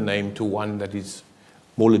transforming the name to one that is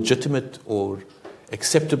more legitimate or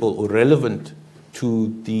acceptable or relevant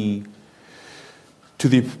to the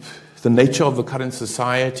the nature of the current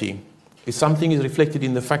society, is something is reflected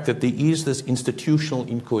in the fact that there is this institutional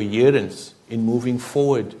incoherence in moving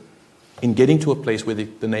forward, in getting to a place where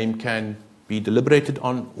the name can be deliberated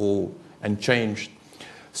on and changed.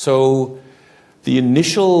 So the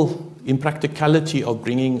initial impracticality of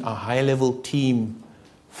bringing a high-level team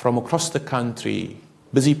from across the country,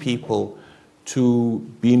 busy people, to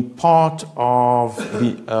being part of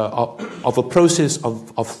a process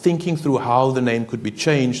of thinking through how the name could be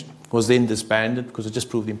changed was then disbanded because it just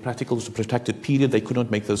proved impractical. It was a protracted period. They could not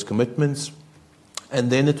make those commitments. And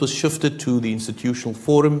then it was shifted to the institutional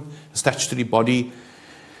forum, a statutory body,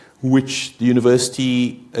 which the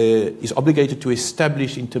university is obligated to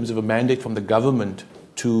establish in terms of a mandate from the government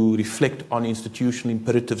to reflect on institutional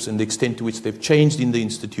imperatives and the extent to which they've changed in the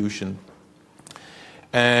institution.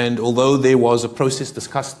 And although there was a process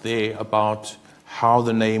discussed there about how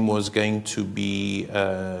the name was going to be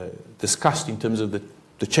discussed in terms of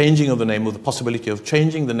the changing of the name, or the possibility of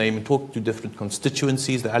changing the name, and talking to different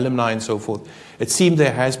constituencies, the alumni and so forth, it seemed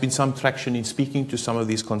there has been some traction in speaking to some of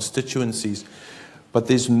these constituencies. But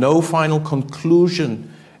there's no final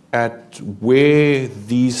conclusion at where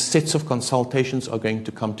these sets of consultations are going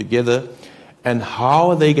to come together and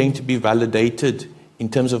how are they going to be validated in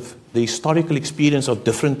terms of the historical experience of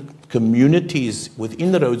different communities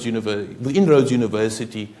within Rhodes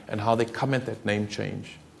University and how they come at that name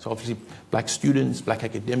change. So obviously black students, black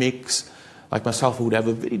academics, like myself, who would have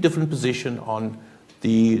a very different position on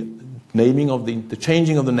the naming of the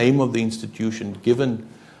changing of the name of the institution, given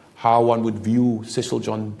how one would view Cecil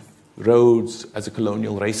John Rhodes as a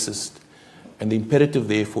colonial racist, and the imperative,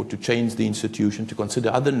 therefore, to change the institution, to consider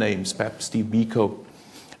other names, perhaps Steve Biko,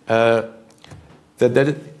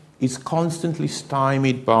 that is constantly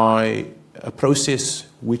stymied by a process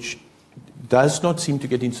which does not seem to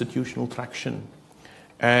get institutional traction.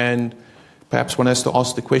 And perhaps one has to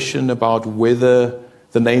ask the question about whether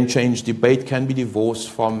the name change debate can be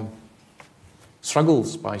divorced from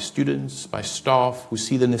struggles by students, by staff, who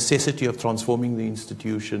see the necessity of transforming the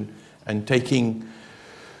institution and taking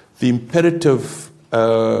the imperative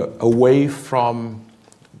away from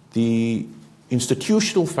the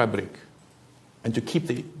institutional fabric and to keep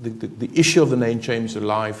the issue of the name change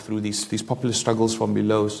alive through these popular struggles from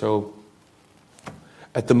below. So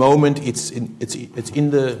at the moment, it's in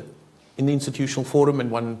the institutional forum, and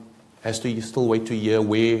one has to still wait to hear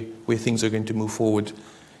where things are going to move forward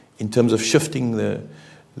in terms of shifting the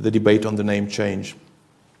debate on the name change.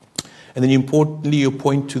 And then importantly, you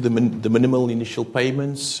point to the minimal initial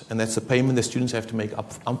payments, and that's the payment that students have to make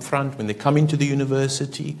upfront when they come into the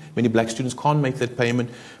university. Many black students can't make that payment,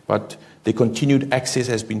 but their continued access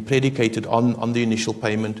has been predicated on the initial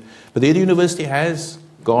payment. But there the university has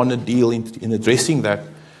gone a deal in addressing that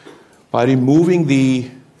by removing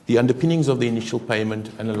the underpinnings of the initial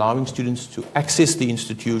payment and allowing students to access the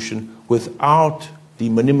institution without the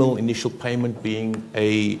minimal initial payment being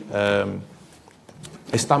a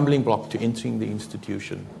stumbling block to entering the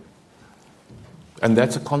institution. And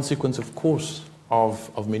that's a consequence, of course,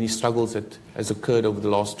 of many struggles that has occurred over the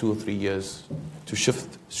last 2 or 3 years to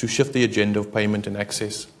shift the agenda of payment and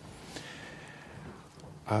access.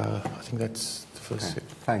 I think that's the first set.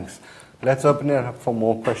 Thanks. Let's open it up for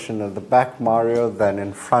more questions at the back, Mario, then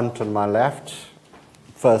in front on my left.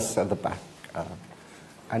 First at the back.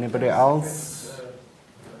 Anybody else?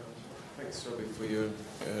 Thanks, Robbie, for your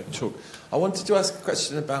talk. I wanted to ask a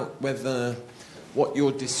question about whether what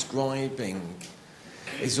you're describing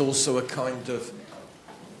is also a kind of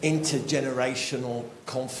intergenerational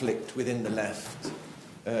conflict within the left,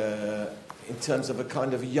 in terms of a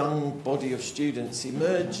kind of young body of students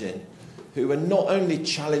emerging who are not only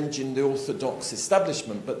challenging the orthodox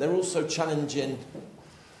establishment, but they're also challenging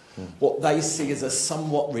what they see as a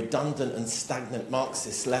somewhat redundant and stagnant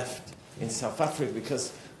Marxist left in South Africa,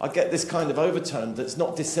 because I get this kind of overtone that's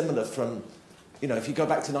not dissimilar from, you know, if you go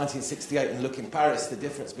back to 1968 and look in Paris, the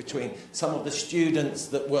difference between some of the students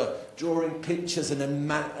that were drawing pictures and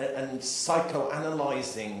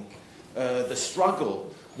psychoanalyzing the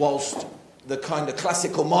struggle, whilst the kind of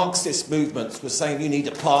classical Marxist movements were saying you need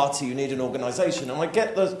a party, you need an organisation. And I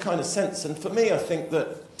get the kind of sense, and for me I think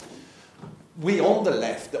that we on the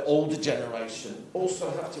left, the older generation, also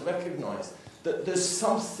have to recognise that there's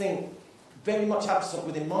something very much absent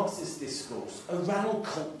within Marxist discourse around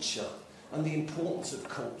culture and the importance of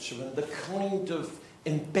culture and the kind of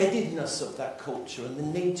embeddedness of that culture and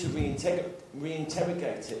the need to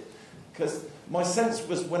reinterrogate it. Because my sense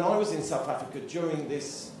was when I was in South Africa during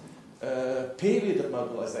this period of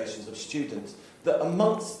mobilisations of students, that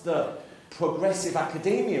amongst the progressive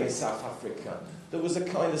academia in South Africa, there was a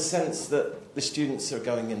kind of sense that the students are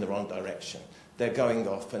going in the wrong direction. they're going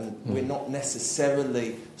off, and we're not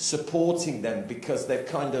necessarily supporting them because they're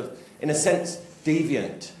kind of, in a sense,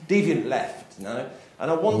 deviant left, you know? And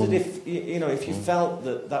I wondered if, you know, if you felt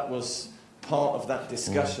that that was part of that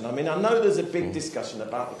discussion. I mean, I know there's a big discussion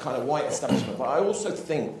about the kind of white establishment, but I also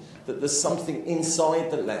think that there's something inside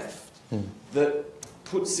the left that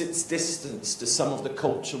puts its distance to some of the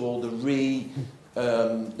cultural, the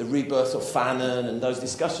rebirth of Fanon and those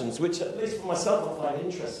discussions, which, at least for myself, I find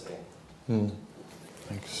interesting.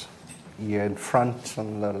 Thanks. Yeah, in front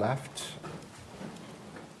on the left.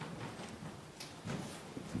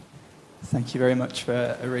 Thank you very much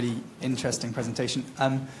for a really interesting presentation.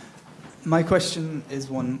 My question is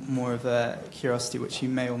one more of a curiosity, which you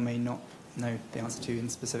may or may not know the answer to in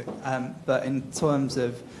specific. But in terms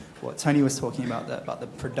of what Tony was talking about the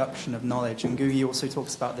production of knowledge, and Gugi also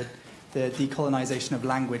talks about the decolonisation of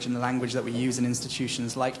language and the language that we use in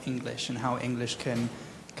institutions like English, and how English can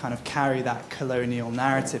kind of carry that colonial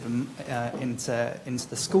narrative into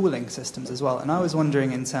the schooling systems as well. And I was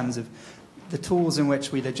wondering, in terms of the tools in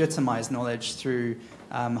which we legitimize knowledge through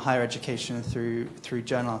higher education, through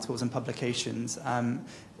journal articles and publications,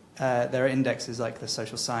 there are indexes like the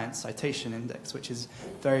Social Science Citation Index, which is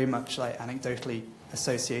very much like anecdotally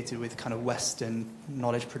associated with kind of Western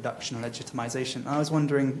knowledge production and legitimization. And I was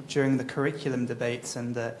wondering, during the curriculum debates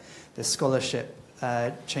and the scholarship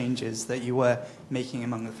changes that you were making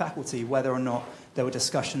among the faculty, whether or not there were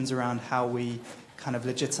discussions around how we kind of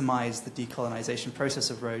legitimize the decolonization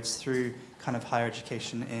process of Rhodes through kind of higher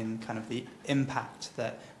education in kind of the impact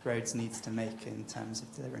that Rhodes needs to make in terms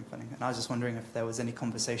of delivering funding. And I was just wondering if there was any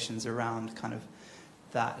conversations around kind of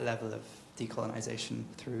that level of decolonization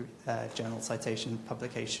through journal citation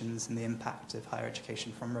publications and the impact of higher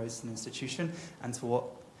education from Rhodes as an institution, and to what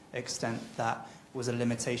extent that was a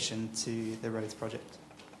limitation to the Rhodes project.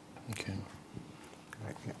 Okay.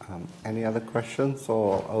 Any other questions?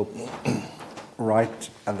 Or right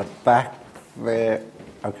at the back there?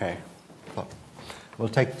 Okay. We'll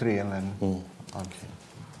take three and then answer.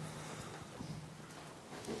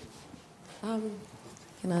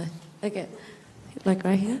 Can I? Okay. Like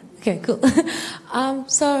right here? Okay, cool.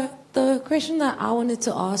 So the question that I wanted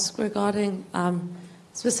to ask regarding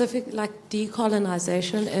specific like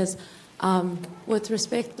decolonization is with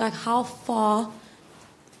respect, like how far,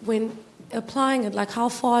 when applying it, like how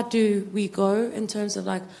far do we go in terms of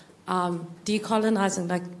like decolonizing?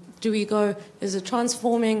 Like, do we go, is it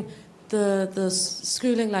transforming the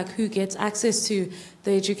schooling, like who gets access to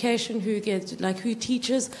the education, who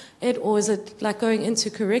teaches it, or is it like going into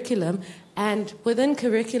curriculum? And within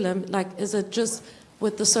curriculum, like, is it just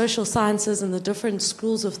with the social sciences and the different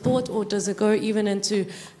schools of thought, or does it go even into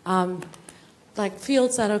like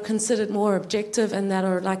fields that are considered more objective and that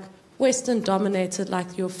are like Western dominated,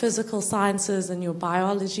 like your physical sciences and your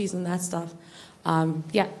biologies and that stuff?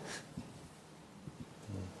 Yeah.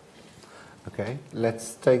 Okay,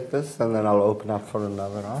 let's take this and then I'll open up for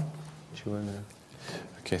another round.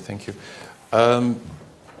 Okay, thank you.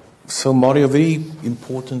 So Mario, very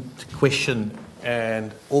important question,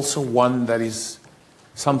 and also one that is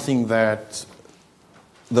something that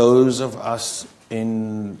those of us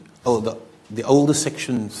in the older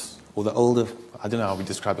sections, or the older, I don't know how we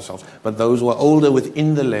describe ourselves, but those who are older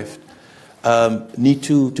within the left need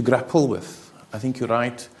to grapple with. I think you're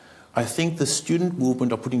right. I think the student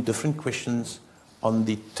movement are putting different questions on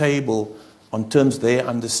the table on terms they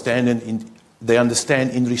understand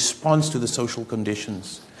in response to the social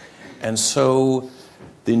conditions. And so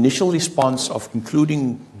the initial response of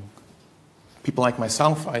including people like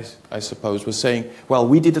myself, I suppose, was saying, well,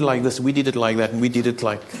 we did it like this, we did it like that, and we did it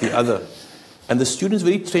like the other. And the students'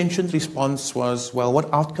 very trenchant response was, well,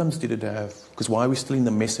 what outcomes did it have? Because why are we still in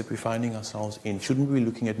the mess that we're finding ourselves in? Shouldn't we be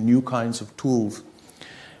looking at new kinds of tools?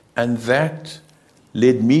 And that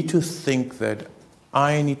led me to think that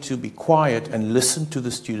I need to be quiet and listen to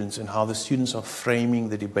the students and how the students are framing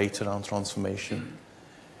the debate around transformation,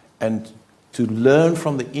 and to learn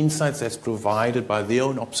from the insights that's provided by their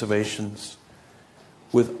own observations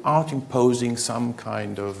without imposing some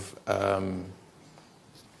kind of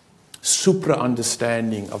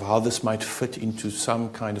supra-understanding of how this might fit into some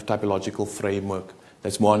kind of typological framework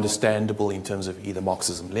that's more understandable in terms of either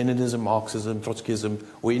Marxism, Leninism, Marxism, Trotskyism,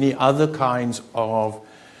 or any other kinds of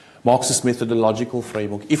Marxist methodological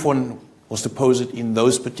framework, if one was to pose it in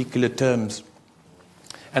those particular terms.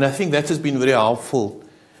 And I think that has been very helpful.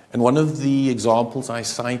 And one of the examples I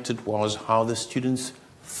cited was how the students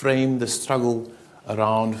framed the struggle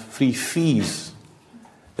around free fees.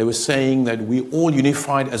 They were saying that we all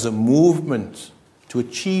unified as a movement to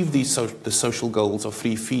achieve the social goals of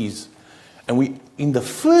free fees. And we, in the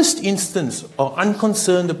first instance, are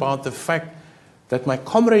unconcerned about the fact that my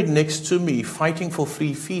comrade next to me fighting for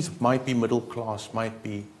free fees might be middle class, might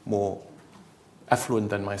be more affluent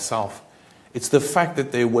than myself. It's the fact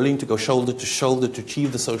that they're willing to go shoulder to shoulder to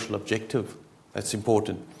achieve the social objective that's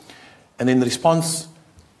important. And in the response,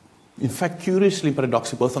 in fact, curiously,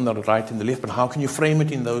 paradoxically, both on the right and the left, but how can you frame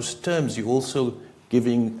it in those terms? You're also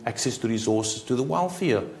giving access to resources to the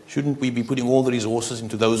wealthier. Shouldn't we be putting all the resources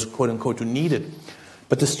into those, quote-unquote, who need it?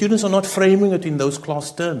 But the students are not framing it in those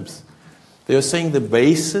class terms. They are saying the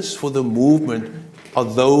basis for the movement are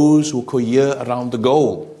those who cohere around the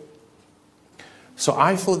goal. So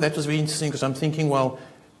I thought that was very interesting because I'm thinking, well,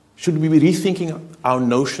 should we be rethinking our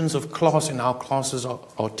notions of class and how classes are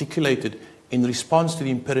articulated in response to the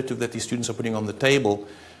imperative that these students are putting on the table?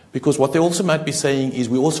 Because what they also might be saying is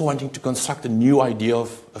we're also wanting to construct a new idea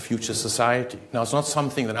of a future society. Now, it's not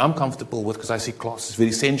something that I'm comfortable with because I see class as very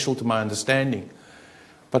essential to my understanding.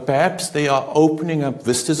 But perhaps they are opening up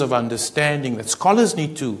vistas of understanding that scholars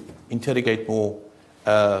need to interrogate more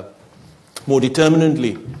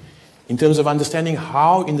determinedly in terms of understanding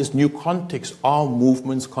how, in this new context, are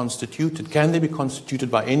movements constituted? Can they be constituted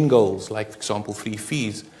by end goals, like, for example, free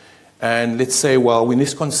fees? And let's say, well, we're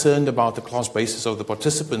less concerned about the class basis of the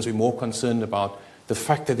participants. We're more concerned about the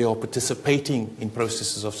fact that they are participating in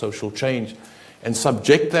processes of social change, and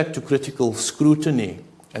subject that to critical scrutiny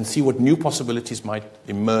and see what new possibilities might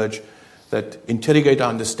emerge that interrogate our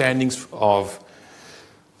understandings of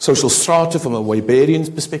social strata from a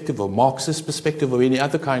Weberian perspective or Marxist perspective or any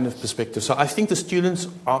other kind of perspective. So I think the students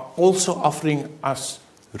are also offering us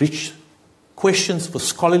rich questions for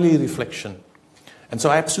scholarly reflection. And so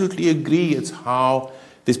I absolutely agree it's how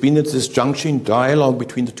there's been this disjunction dialogue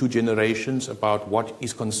between the two generations about what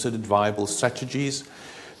is considered viable strategies.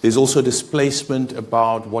 There's also displacement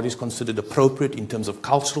about what is considered appropriate in terms of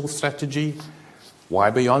cultural strategy. Why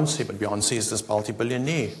Beyonce? But Beyonce is this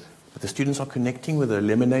multi-billionaire. But the students are connecting with her.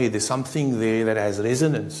 Lemonade, there's something there that has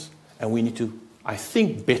resonance. And we need to, I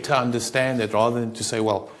think, better understand that rather than to say,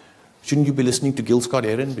 well, shouldn't you be listening to Gil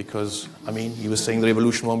Scott-Heron? Because, I mean, he was saying the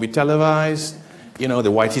revolution won't be televised. You know,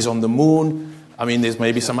 the white is on the moon. I mean, there's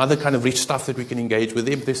maybe some other kind of rich stuff that we can engage with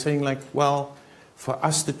there. But they're saying, like, well, for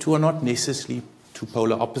us, the two are not necessarily two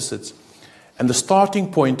polar opposites. And the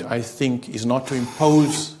starting point, I think, is not to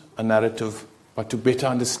impose a narrative, but to better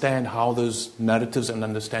understand how those narratives and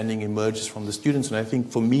understanding emerges from the students. And I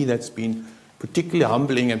think for me that's been particularly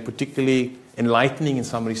humbling and particularly enlightening in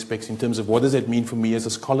some respects in terms of what does that mean for me as a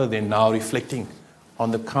scholar then now reflecting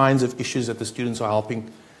on the kinds of issues that the students are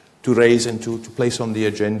helping to raise and to place on the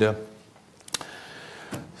agenda.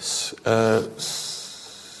 So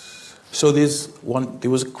there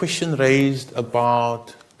was a question raised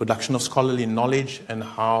about production of scholarly knowledge and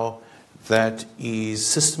how that is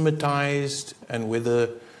systematized and whether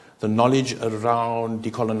the knowledge around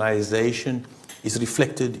decolonization is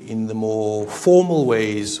reflected in the more formal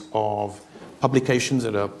ways of publications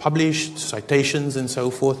that are published, citations and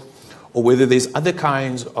so forth, or whether there's other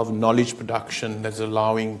kinds of knowledge production that's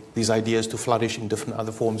allowing these ideas to flourish in different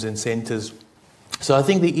other forms and centers. So I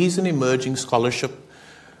think there is an emerging scholarship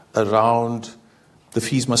around the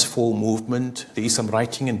Feesmustfall movement. There is some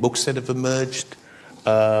writing and books that have emerged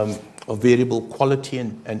of variable quality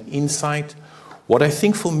and insight. What I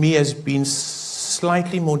think for me has been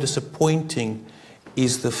slightly more disappointing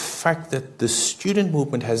is the fact that the student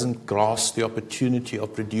movement hasn't grasped the opportunity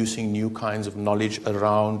of producing new kinds of knowledge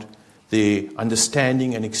around the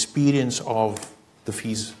understanding and experience of the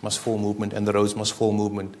Feesmustfall movement and the Rhodes Must Fall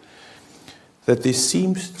movement. That there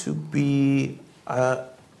seems to be a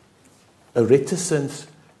reticence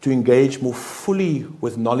to engage more fully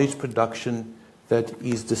with knowledge production that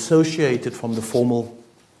is dissociated from the formal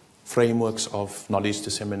frameworks of knowledge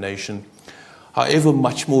dissemination. However,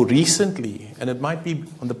 much more recently, and it might be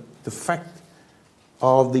on the fact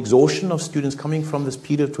of the exhaustion of students coming from this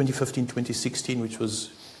period of 2015-2016, which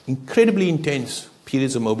was incredibly intense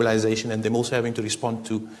periods of mobilization, and them also having to respond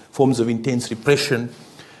to forms of intense repression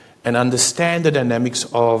and understand the dynamics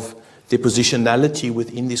of their positionality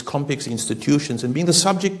within these complex institutions and being the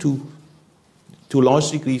subject to a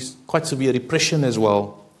large degree, quite severe repression as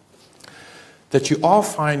well, that you are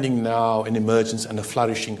finding now an emergence and a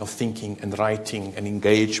flourishing of thinking and writing and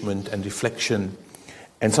engagement and reflection.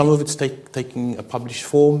 And some of it's taking a published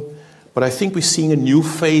form. But I think we're seeing a new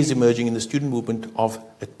phase emerging in the student movement of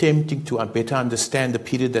attempting to better understand the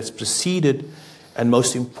period that's preceded, and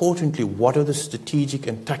most importantly, what are the strategic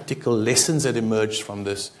and tactical lessons that emerged from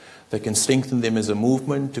this that can strengthen them as a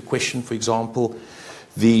movement, to question, for example,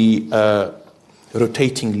 the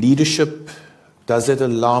rotating leadership. Does it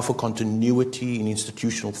allow for continuity in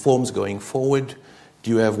institutional forms going forward? Do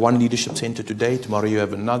you have one leadership center today, tomorrow you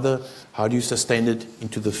have another? How do you sustain it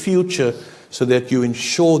into the future so that you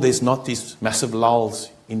ensure there's not these massive lulls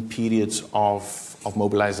in periods of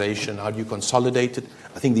mobilization? How do you consolidate it?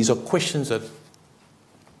 I think these are questions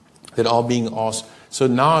that are being asked. So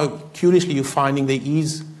now, curiously, you're finding there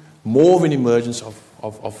is more of an emergence of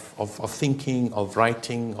thinking, of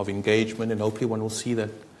writing, of engagement, and hopefully one will see that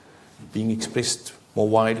being expressed more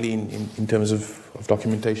widely in terms of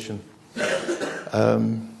documentation. There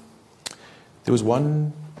was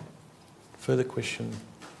one further question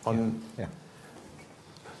on... Yeah.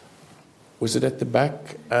 Was it at the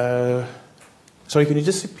back? Sorry, can you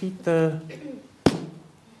just repeat the...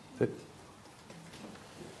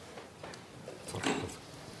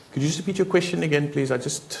 Could you just repeat your question again, please?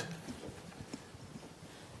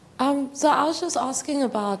 So I was just asking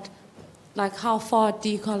about, like, how far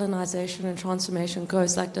decolonization and transformation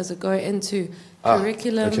goes. Like, does it go into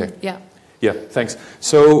curriculum? Okay. Yeah. Yeah, thanks.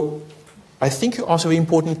 So I think you asked a very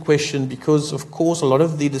important question because, of course, a lot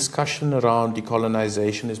of the discussion around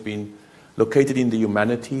decolonization has been located in the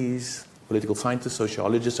humanities. Political scientists,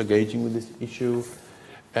 sociologists are engaging with this issue.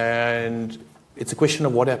 And it's a question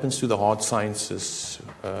of what happens to the hard sciences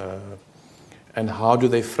and how do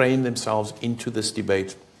they frame themselves into this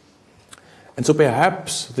debate. And so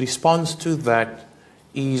perhaps the response to that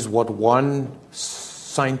is what one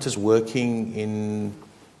scientist working in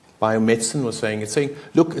biomedicine was saying. It's saying,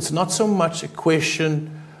 look, it's not so much a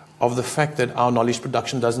question of the fact that our knowledge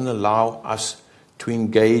production doesn't allow us to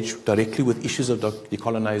engage directly with issues of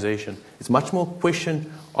decolonization. It's much more a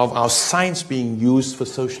question of our science being used for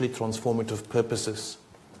socially transformative purposes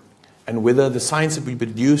and whether the science that we're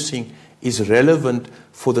producing is relevant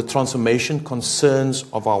for the transformation concerns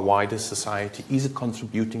of our wider society. Is it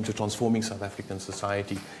contributing to transforming South African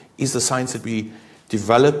society? Is the science that we're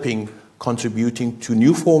developing contributing to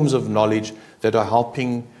new forms of knowledge that are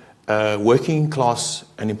helping working class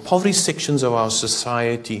and impoverished sections of our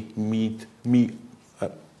society lead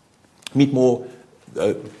more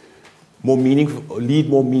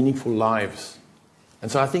meaningful lives?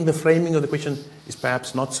 And so I think the framing of the question is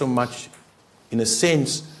perhaps not so much, in a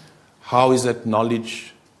sense, how is that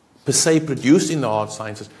knowledge per se produced in the hard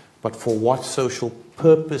sciences, but for what social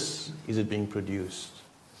purpose is it being produced?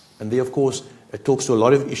 And there, of course, it talks to a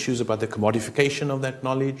lot of issues about the commodification of that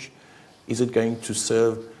knowledge. Is it going to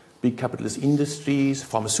serve big capitalist industries,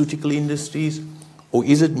 pharmaceutical industries, or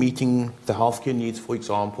is it meeting the healthcare needs, for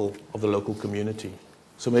example, of the local community?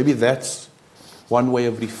 So maybe that's one way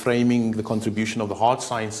of reframing the contribution of the hard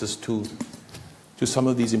sciences to some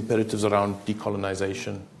of these imperatives around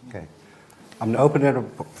decolonization. Okay. I'm going to open it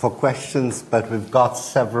up for questions, but we've got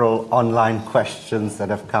several online questions that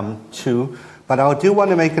have come too. But I do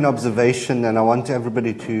want to make an observation, and I want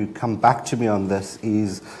everybody to come back to me on this,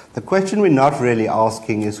 is the question we're not really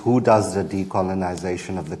asking is who does the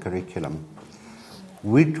decolonization of the curriculum?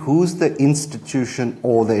 Who's the institution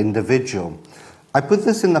or the individual? I put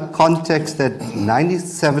this in the context that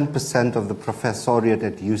 97% of the professoriate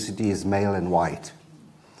at UCT is male and white.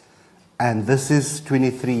 And this is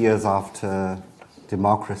 23 years after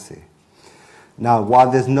democracy. Now,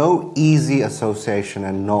 while there's no easy association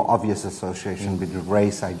and no obvious association between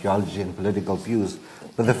race, ideology, and political views,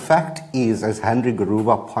 but the fact is, as Henry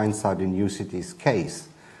Garuba points out in UCT's case,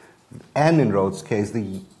 and in Rhodes' case,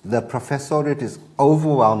 the professoriate is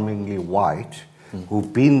overwhelmingly white,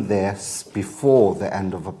 who've been there before the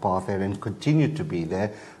end of apartheid and continue to be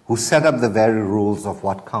there, who set up the very rules of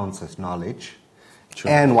what counts as knowledge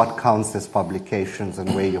and what counts as publications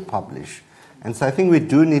and where you publish. And so I think we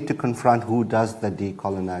do need to confront who does the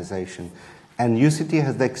decolonization. And UCT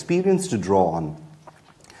has the experience to draw on.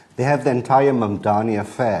 They have the entire Mamdani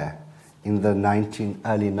affair in the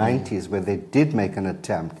early 90s where they did make an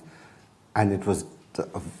attempt, and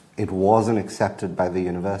it wasn't accepted by the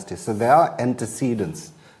university. So there are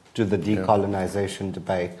antecedents to the decolonization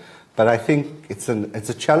debate. But I think it's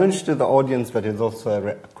a challenge to the audience, but it's also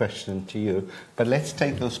a question to you. But let's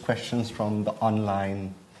take those questions from the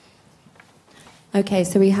online. Okay,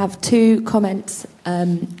 so we have two comments.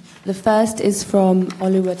 The first is from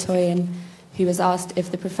Oluwatoyin, who was asked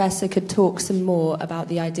if the professor could talk some more about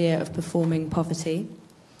the idea of performing poverty.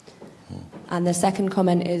 And the second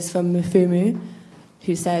comment is from Mufumu,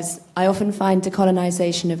 who says, I often find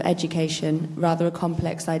decolonization of education rather a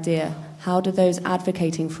complex idea. How do those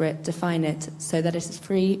advocating for it define it so that it is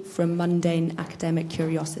free from mundane academic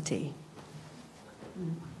curiosity?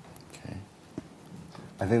 Okay.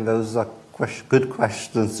 I think those are good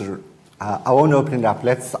questions. I won't open it up.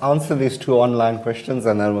 Let's answer these two online questions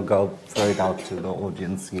and then we'll throw it out to the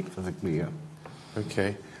audience physically here.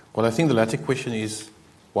 Okay. Well, I think the latter question is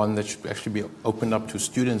one that should actually be opened up to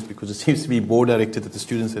students, because it seems to be more directed at the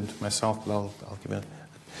students than to myself, but I'll give it.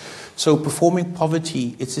 So performing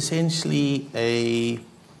poverty, it's essentially a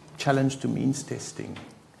challenge to means testing.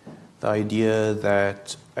 The idea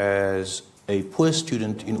that as a poor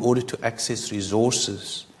student, in order to access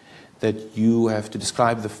resources, that you have to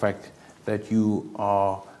describe the fact that you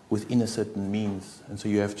are within a certain means. And so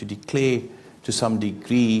you have to declare to some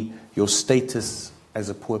degree your status as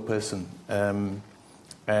a poor person.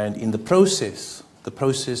 And in the process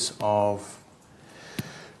of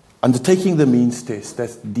undertaking the means test,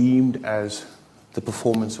 that's deemed as the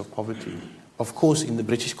performance of poverty. Of course, in the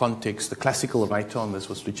British context, the classical writer on this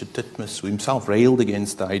was Richard Titmuss, who himself railed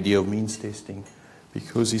against the idea of means testing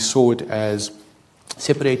because he saw it as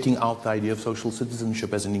separating out the idea of social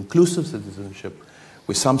citizenship as an inclusive citizenship,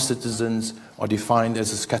 where some citizens are defined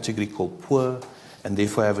as a category called poor and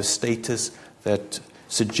therefore have a status that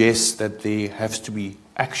suggests that there has to be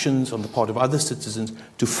actions on the part of other citizens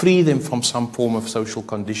to free them from some form of social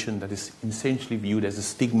condition that is essentially viewed as a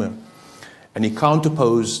stigma. And he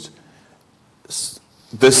counterposed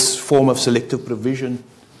this form of selective provision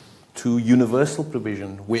to universal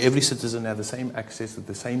provision, where every citizen has the same access,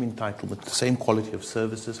 the same entitlement, the same quality of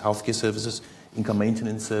services, healthcare services, income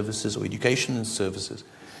maintenance services, or education services.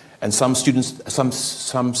 And some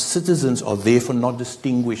citizens are therefore not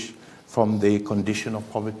distinguished from their condition of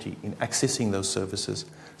poverty in accessing those services.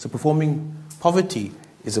 So performing poverty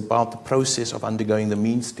is about the process of undergoing the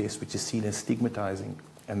means test, which is seen as stigmatizing,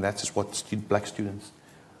 and that is what black students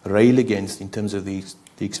rail against in terms of the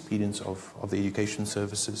experience of the education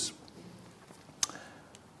services.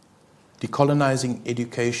 Decolonizing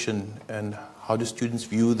education, and how do students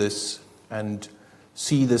view this and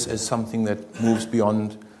see this as something that moves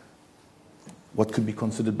beyond what could be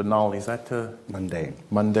considered banal? Is that mundane?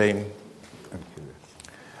 Mundane.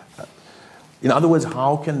 In other words,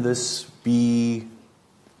 how can this be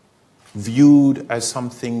viewed as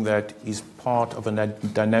something that is part of a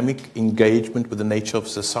dynamic engagement with the nature of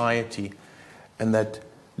society, and that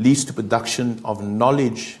leads to production of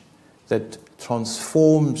knowledge that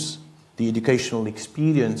transforms the educational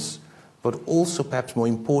experience, but also, perhaps more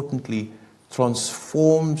importantly,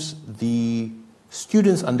 transforms the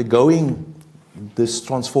students undergoing this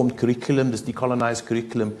transformed curriculum, this decolonized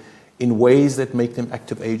curriculum, in ways that make them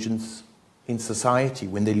active agents in society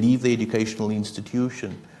when they leave the educational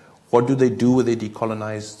institution. What do they do with their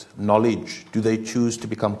decolonized knowledge? Do they choose to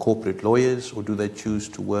become corporate lawyers, or do they choose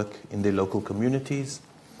to work in their local communities?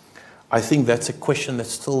 I think that's a question that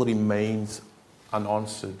still remains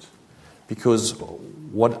unanswered, because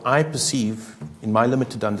what I perceive in my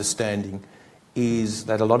limited understanding is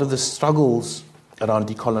that a lot of the struggles around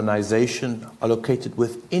decolonization are located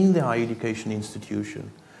within the higher education institution.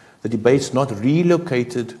 The debate's not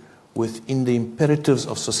relocated within the imperatives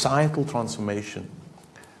of societal transformation.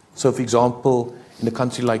 So, for example, in a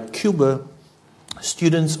country like Cuba,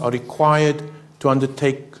 students are required to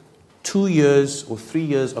undertake 2 years or 3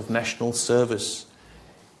 years of national service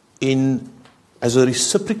as a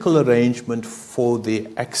reciprocal arrangement for the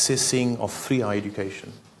accessing of free higher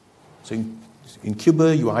education. So in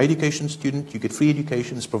Cuba, you're a higher education student, you get free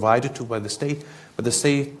education, it's provided to by the state, but the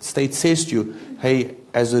state says to you, hey,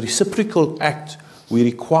 as a reciprocal act, we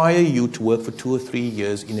require you to work for 2 or 3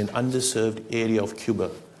 years in an underserved area of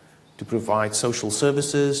Cuba to provide social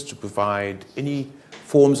services, to provide any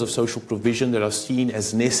forms of social provision that are seen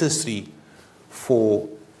as necessary for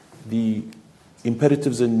the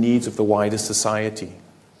imperatives and needs of the wider society.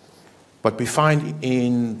 But we find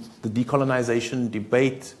in the decolonization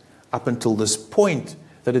debate up until this point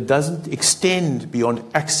that it doesn't extend beyond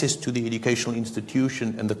access to the educational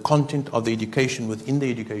institution and the content of the education within the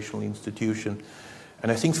educational institution.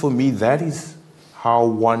 And I think for me that is how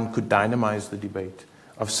one could dynamize the debate,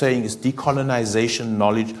 of saying, is decolonization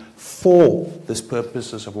knowledge for this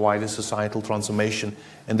purposes of wider societal transformation,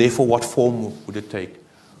 and therefore what form would it take?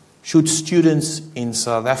 Should students in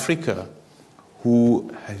South Africa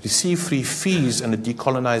who receive free fees and a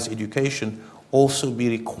decolonized education also be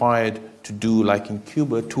required to do, like in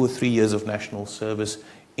Cuba, 2 or 3 years of national service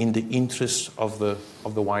in the interests of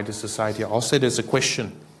the wider society? I'll say there's a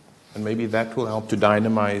question, and maybe that will help to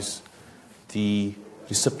dynamize the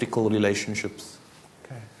reciprocal relationships.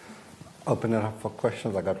 Okay. Open it up for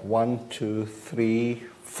questions. I got 1, 2, 3,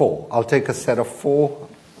 4. I'll take a set of 4,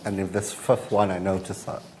 and if there's 5th one I notice,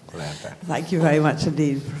 I'll add that. Thank you very much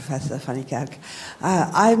indeed, Professor van Niekerk.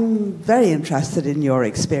 I'm very interested in your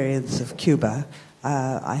experience of Cuba.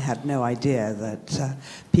 I had no idea that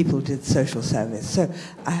people did social service. So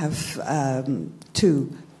I have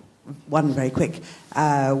 2, one very quick,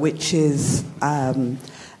 which is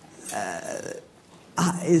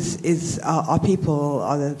Are the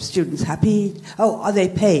students happy? Oh, are they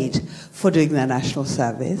paid for doing their national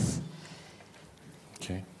service?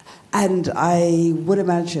 Okay. And I would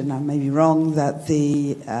imagine, I may be wrong, that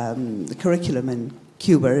the curriculum in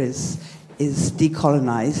Cuba is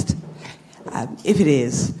decolonised. If it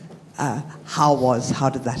is, how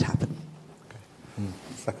did that happen? Okay.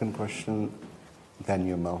 Second question, then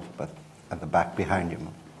you, Mo, but at the back behind you,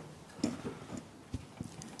 Mo.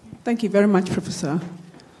 Thank you very much, Professor.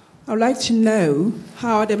 I would like to know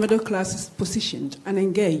how the middle class is positioned and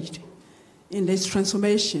engaged in this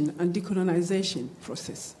transformation and decolonization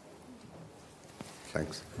process.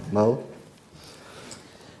 Thanks. Mo?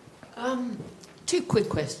 Two quick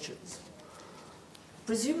questions.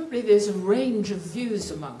 Presumably there's a range of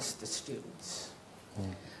views amongst the students.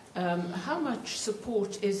 How much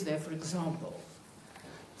support is there, for example,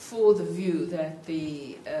 for the view that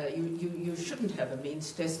you shouldn't have a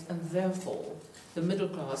means test and therefore the middle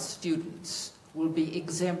class students will be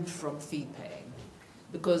exempt from fee paying?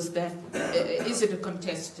 Because that is it a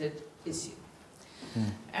contested issue?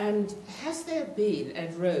 And has there been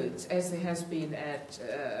at Rhodes, as there has been at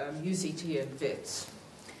UCT and WITS,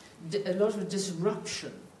 a lot of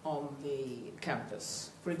disruption on the campus,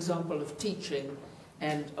 for example, of teaching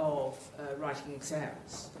and of writing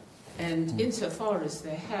exams? And insofar as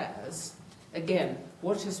there has, again,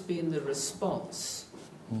 what has been the response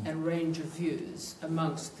and range of views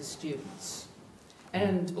amongst the students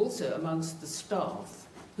and also amongst the staff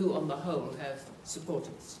who on the whole have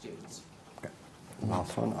supported the students? Okay.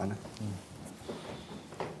 Last one, Anna.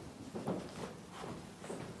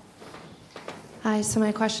 Hi, so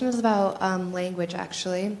my question is about language,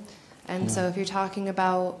 actually. And so if you're talking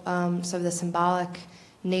about sort of the symbolic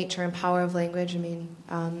nature and power of language, I mean,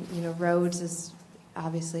 Rhodes is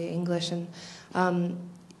obviously English, and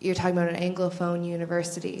you're talking about an Anglophone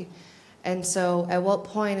university. And so at what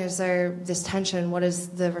point is there this tension? What is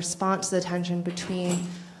the response to the tension between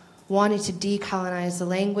wanting to decolonize the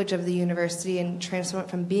language of the university and transform it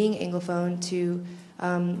from being Anglophone to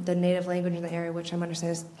the native language in the area, which I'm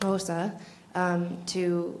understanding is Xhosa,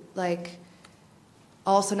 to like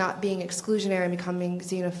also not being exclusionary and becoming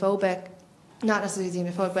xenophobic, not necessarily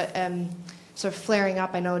xenophobic, but sort of flaring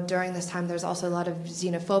up. I know during this time there's also a lot of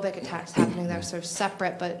xenophobic attacks happening that are sort of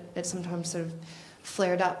separate, but it's sometimes sort of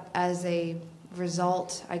flared up as a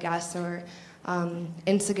result, I guess, or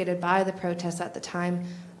instigated by the protests at the time,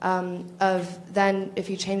 of then, if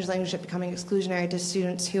you change language, it becoming exclusionary to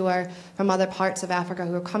students who are from other parts of Africa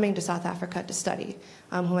who are coming to South Africa to study,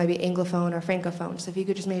 who might be Anglophone or Francophone. So if you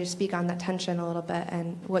could just maybe speak on that tension a little bit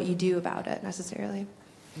and what you do about it necessarily.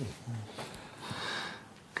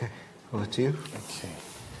 Okay, over to you. Okay.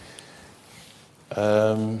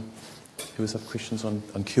 Who has questions on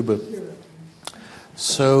Cuba?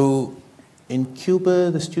 So in Cuba,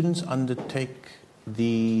 the students undertake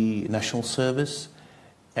the national service,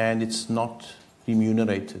 and it's not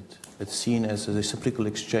remunerated. It's seen as a reciprocal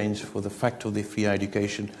exchange for the fact of their free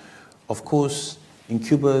education. Of course, in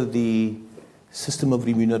Cuba, the system of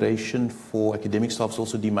remuneration for academic staff is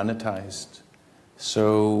also demonetized.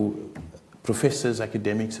 So professors,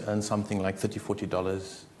 academics earn something like $30,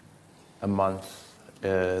 $40 a month.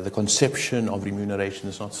 The conception of remuneration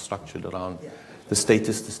is not structured around the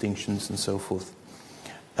status distinctions and so forth.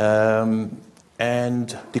 And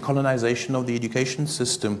decolonization of the education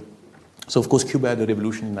system. So, of course, Cuba had a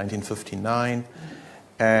revolution in 1959,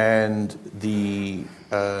 and the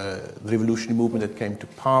revolutionary movement that came to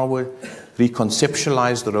power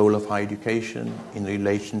reconceptualized the role of higher education in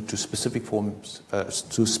relation to specific forms,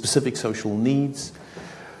 to specific social needs,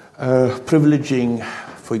 privileging,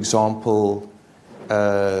 for example,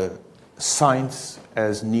 science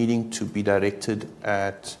as needing to be directed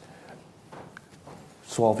at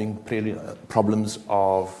solving problems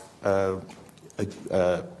of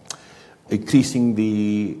increasing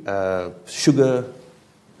the sugar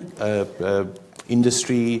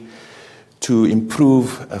industry, to improve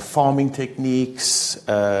farming techniques,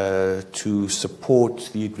 to support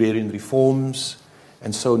the agrarian reforms.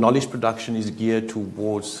 And so knowledge production is geared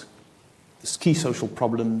towards key social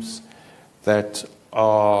problems that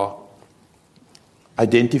are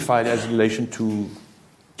identified as in relation to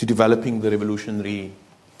developing the revolutionary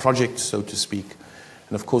project, so to speak.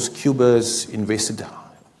 And of course, Cuba's invested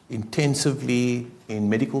intensively in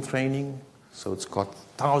medical training, so it's got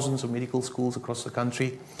thousands of medical schools across the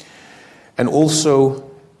country. And also,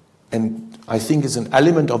 and I think is an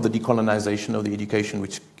element of the decolonization of the education,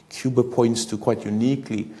 which Cuba points to quite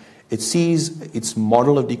uniquely, it sees its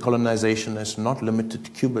model of decolonization as not limited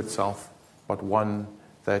to Cuba itself, but one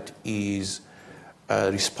that is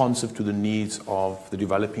responsive to the needs of the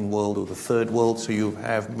developing world or the third world. So you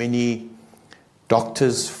have many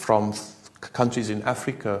doctors from countries in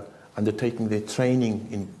Africa undertaking their training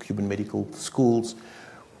in Cuban medical schools,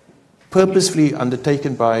 purposefully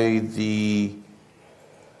undertaken by the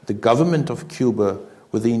government of Cuba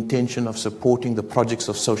with the intention of supporting the projects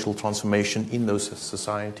of social transformation in those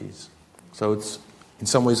societies. So it's in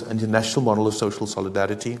some ways an international model of social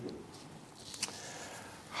solidarity.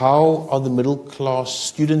 How are the middle class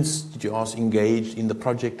students, did you ask, engaged in the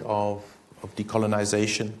project of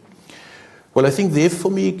decolonization? Well, I think there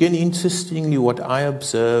for me, again, interestingly, what I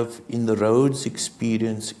observe in the Rhodes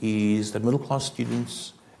experience is that middle class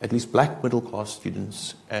students, at least black middle class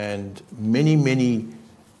students, and many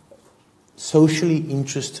socially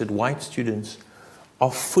interested white students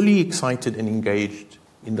are fully excited and engaged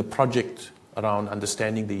in the project around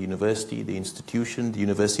understanding the university, the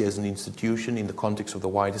university as an institution in the context of the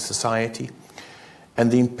wider society,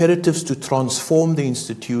 and the imperatives to transform the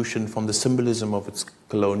institution from the symbolism of its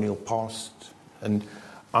colonial past. And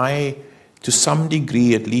I, to some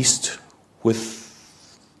degree, at least with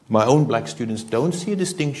my own black students, don't see a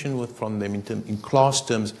distinction from them in class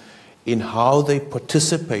terms in how they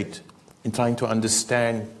participate in trying to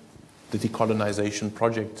understand the decolonization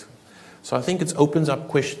project. So I think it opens up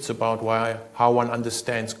questions about how one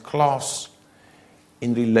understands class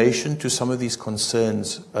in relation to some of these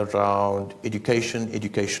concerns around education,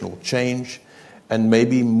 educational change, and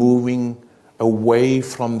maybe moving away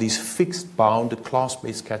from these fixed, bounded,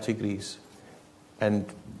 class-based categories and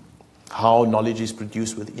how knowledge is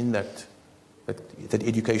produced within that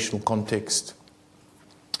educational context.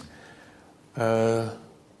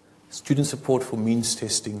 Student support for means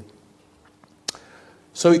testing.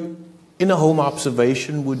 So in a home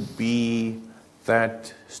observation would be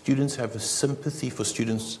that students have a sympathy for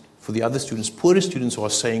the other students, poorer students who are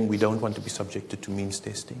saying we don't want to be subjected to means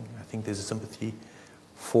testing. I think there's a sympathy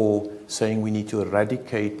for saying we need to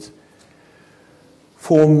eradicate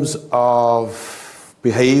forms of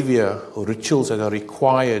behavior or rituals that are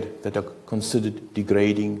required that are considered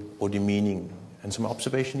degrading or demeaning. And some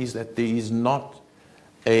observation is that there is not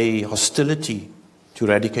a hostility to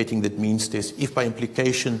eradicating that means test, if by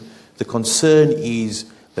implication the concern is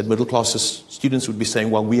that middle class students would be saying,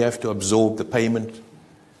 well, we have to absorb the payment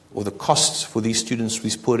or the costs for these students,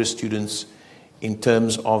 these poorer students, in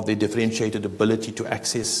terms of their differentiated ability to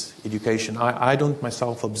access education. I don't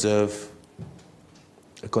myself observe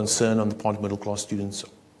a concern on the part of middle class students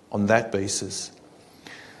on that basis.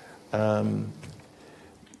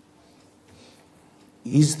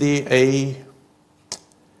 Is there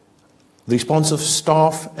the response of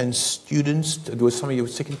staff and students? There was some of your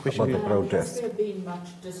second question. About the protest. Has there been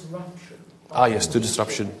much disruption? Yes, to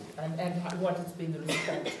disruption. And what has been the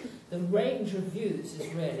response? The range of views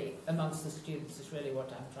is really, amongst the students, is really what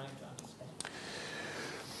I'm trying to understand.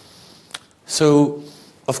 So,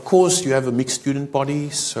 of course, you have a mixed student body,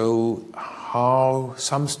 so how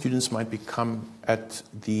some students might become at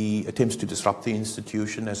the attempts to disrupt the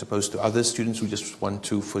institution as opposed to other students who just want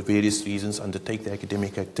to, for various reasons, undertake the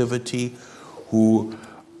academic activity, who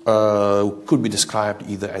could be described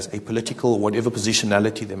either as apolitical or whatever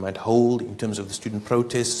positionality they might hold in terms of the student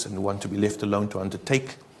protests and want to be left alone to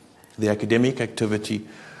undertake the academic activity,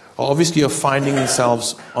 obviously are finding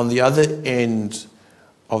themselves on the other end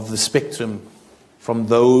of the spectrum from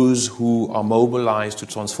those who are mobilized to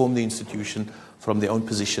transform the institution from their own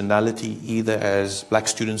positionality, either as black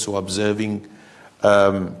students who are observing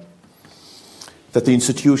that the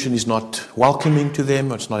institution is not welcoming to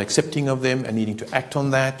them, or it's not accepting of them, and needing to act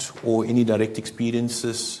on that, or any direct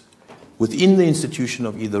experiences within the institution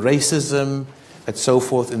of either racism and so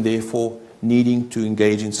forth, and therefore needing to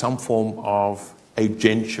engage in some form of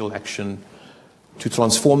agential action to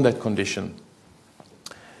transform that condition.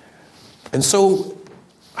 And so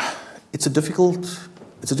it's a difficult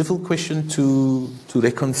question to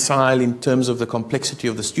reconcile in terms of the complexity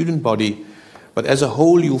of the student body. But as a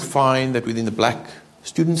whole, you'll find that within the black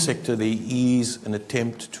student sector, there is an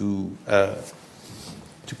attempt to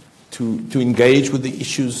engage with the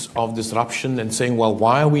issues of disruption and saying, well,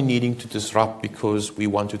 why are we needing to disrupt? Because we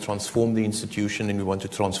want to transform the institution and we want to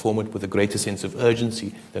transform it with a greater sense of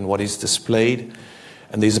urgency than what is displayed.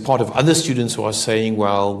 And there's a part of other students who are saying,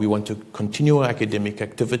 well, we want to continue our academic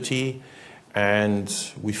activity, and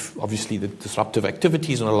obviously the disruptive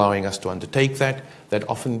activity is not allowing us to undertake that. That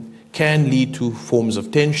often can lead to forms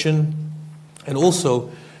of tension. And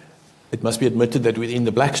also, it must be admitted that within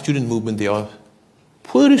the black student movement, there are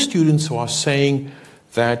poorer students who are saying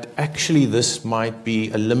that actually this might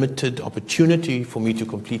be a limited opportunity for me to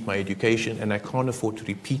complete my education and I can't afford to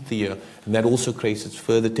repeat the year. And that also creates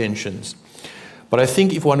further tensions. But I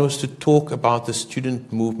think if one was to talk about the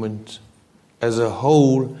student movement as a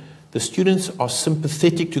whole, the students are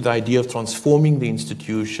sympathetic to the idea of transforming the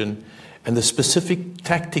institution, and the specific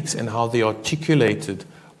tactics and how they are articulated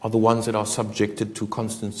are the ones that are subjected to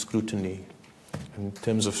constant scrutiny. In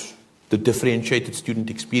terms of the differentiated student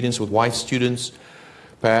experience with white students,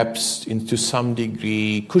 perhaps to some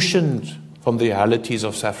degree cushioned from the realities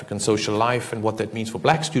of South African social life and what that means for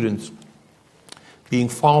black students, being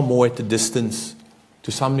far more at a distance,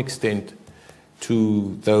 to some extent,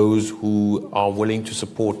 to those who are willing to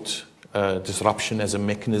support disruption as a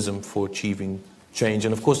mechanism for achieving change.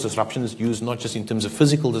 And of course, disruption is used not just in terms of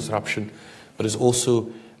physical disruption, but is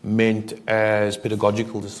also meant as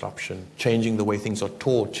pedagogical disruption. Changing the way things are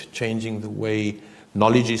taught, changing the way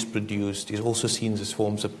knowledge is produced, is also seen as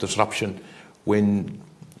forms of disruption when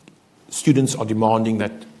students are demanding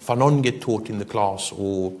that Fanon get taught in the class,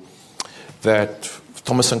 or that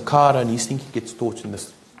Thomas Sankara and his thinking gets taught in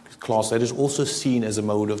this class. That is also seen as a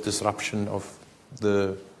mode of disruption of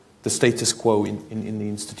the status quo in the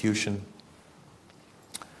institution.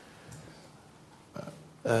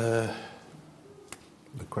 The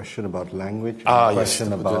question about language, the question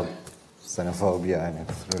yes, about xenophobia and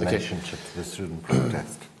its relationship to the student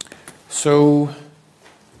protest. So,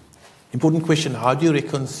 important question, how do you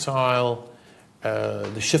reconcile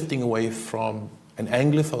the shifting away from an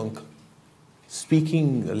Anglophone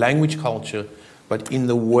speaking language culture, but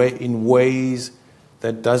in ways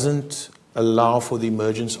that doesn't allow for the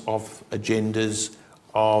emergence of agendas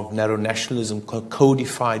of narrow nationalism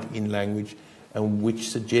codified in language, and which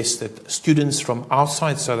suggests that students from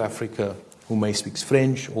outside South Africa who may speak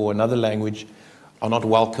French or another language are not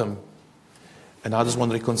welcome. And how does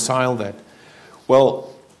one reconcile that?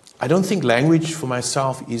 Well, I don't think language for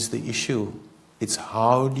myself is the issue. It's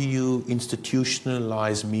how do you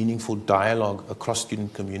institutionalize meaningful dialogue across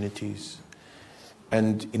student communities,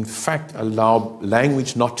 and in fact allow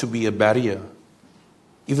language not to be a barrier.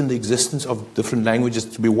 Even the existence of different languages,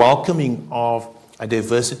 to be welcoming of a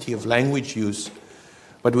diversity of language use,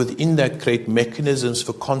 but within that create mechanisms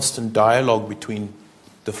for constant dialogue between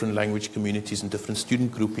different language communities and different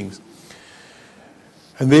student groupings.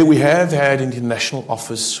 And there we have had an international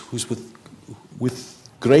office who's with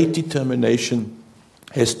great determination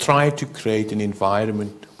has tried to create an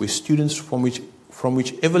environment where students from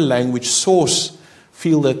whichever language source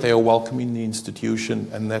feel that they are welcome in the institution,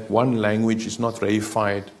 and that one language is not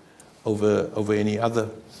reified over any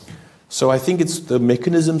other. So I think it's the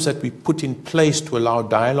mechanisms that we put in place to allow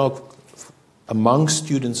dialogue among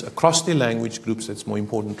students across their language groups that's more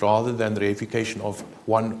important, rather than the reification of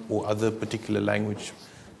one or other particular language.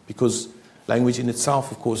 Because language in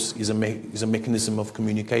itself, of course, is a mechanism of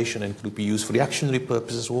communication, and could be used for reactionary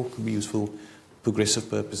purposes or could be used for progressive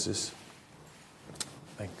purposes.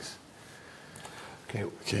 Thanks. Okay.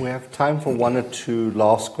 We have time for one or two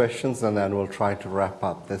last questions, and then we'll try to wrap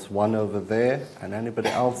up. There's one over there, and anybody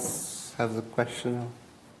else has a question?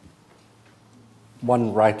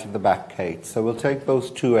 One right at the back, Kate. So we'll take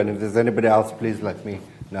those two, and if there's anybody else, please let me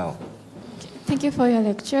know. Thank you for your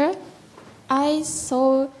lecture. I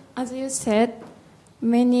saw, as you said,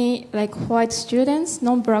 many white students,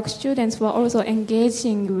 non-black students were also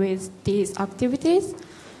engaging with these activities.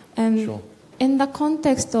 And sure. In the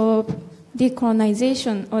context of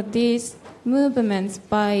decolonization or these movements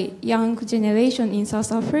by young generation in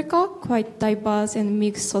South Africa, quite diverse and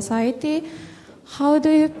mixed society, how do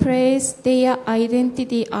you place their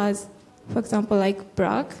identity as, for example,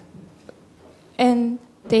 black, and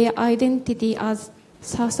their identity as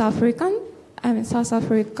South African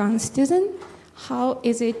student? How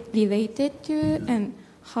is it related to, and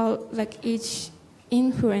how each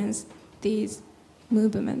influence these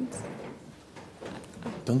movements?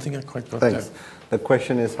 Don't think I quite got Thanks. that. The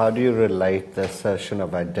question is, how do you relate the assertion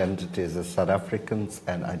of identities as South Africans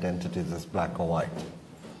and identities as black or white?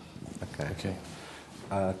 Okay.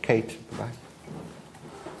 Kate, right?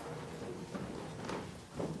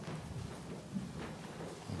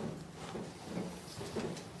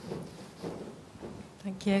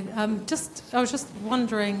 Thank you. I was just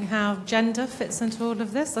wondering how gender fits into all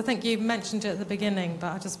of this. I think you mentioned it at the beginning,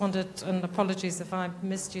 but I just wondered, and apologies if I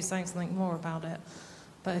missed you saying something more about it.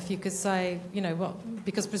 But if you could say,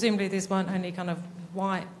 because presumably these weren't only kind of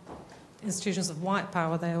white institutions of white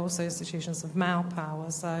power, they're also institutions of male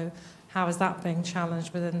power. So how is that being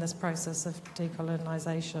challenged within this process of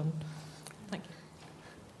decolonisation? Thank you.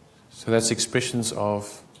 So that's expressions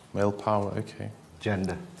of male power, okay.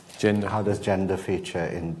 Gender. How does gender feature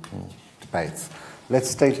in debates?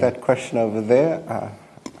 Let's take that question over there.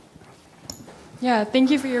 Yeah,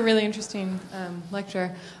 thank you for your really interesting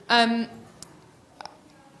lecture.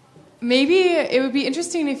 maybe it would be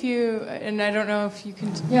interesting if you, and I don't know if you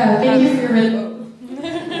can... Yeah, thank you for your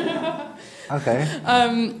Okay.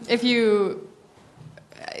 If you...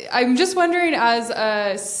 I'm just wondering, as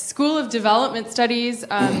a School of Development Studies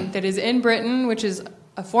that is in Britain, which is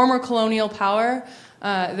a former colonial power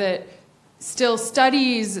that still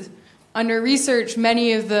studies under research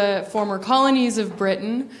many of the former colonies of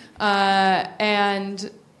Britain,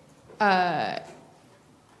 and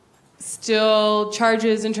still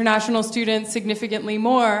charges international students significantly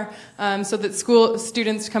more, so that school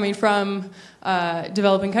students coming from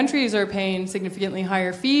developing countries are paying significantly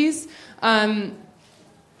higher fees.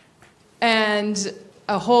 And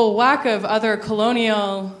a whole whack of other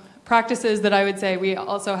colonial practices that I would say we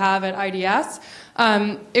also have at IDS.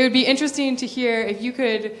 It would be interesting to hear if you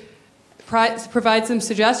could provide some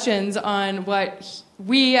suggestions on what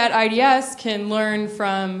we at IDS can learn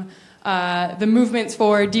from the movements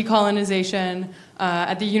for decolonization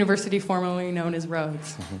at the university formerly known as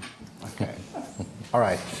Rhodes. Okay. All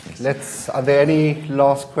right. Are there any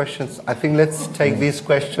last questions? I think let's take these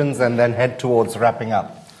questions and then head towards wrapping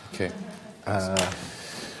up.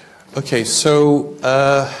 Okay. So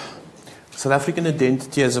South African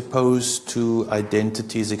identity as opposed to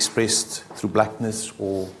identities expressed through blackness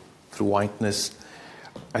or through whiteness,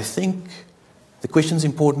 I think the question is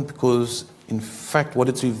important because, in fact, what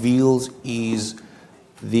it reveals is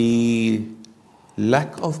the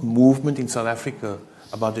lack of movement in South Africa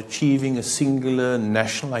about achieving a singular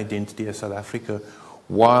national identity as South Africa,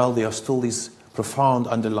 while there are still these profound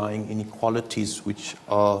underlying inequalities which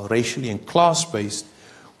are racially and class-based,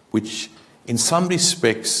 which in some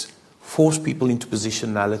respects force people into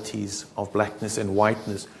positionalities of blackness and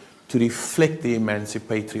whiteness to reflect the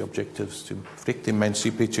emancipatory objectives, to reflect the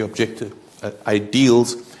emancipatory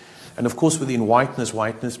ideals. And of course within whiteness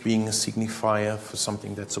being a signifier for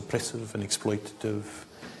something that's oppressive and exploitative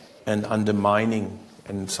and undermining,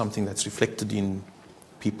 and something that's reflected in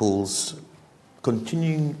people's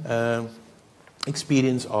continuing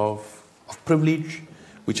experience of privilege,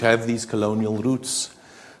 which have these colonial roots.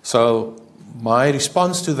 So my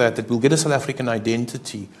response to that we'll get a South African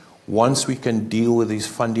identity once we can deal with these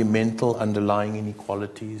fundamental underlying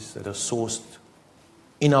inequalities that are sourced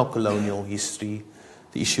in our colonial history,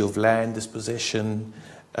 the issue of land dispossession,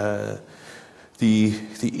 the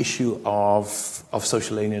issue of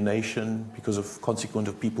social alienation because of consequent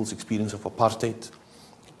of people's experience of apartheid,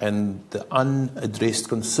 and the unaddressed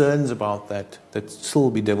concerns about that still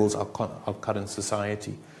bedevils our current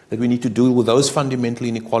society, that we need to deal with those fundamental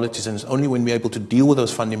inequalities, and it's only when we're able to deal with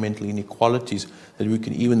those fundamental inequalities that we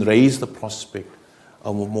can even raise the prospect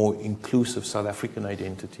of a more inclusive South African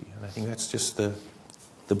identity. And I think that's just the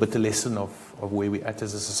bitter lesson of where we're at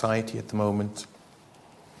as a society at the moment.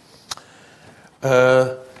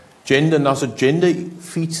 Gender. Now, so gender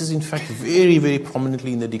features, in fact, very, very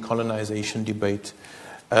prominently in the decolonization debate.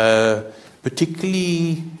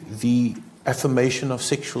 Particularly the affirmation of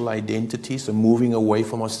sexual identities, the moving away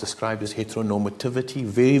from what's described as heteronormativity,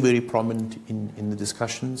 very, very prominent in the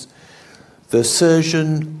discussions. The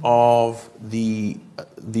assertion of the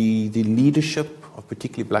leadership of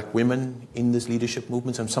particularly black women in this leadership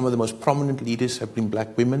movements, and some of the most prominent leaders have been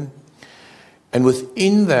black women. And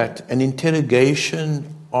within that, an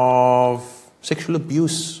interrogation of sexual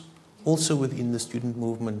abuse also within the student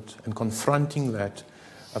movement, and confronting that,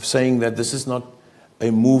 of saying that this is not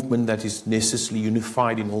a movement that is necessarily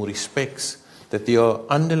unified in all respects, that there are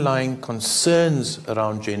underlying concerns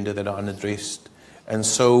around gender that are unaddressed. And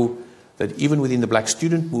so that even within the black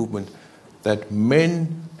student movement, that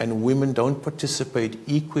men and women don't participate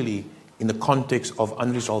equally in the context of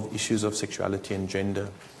unresolved issues of sexuality and gender.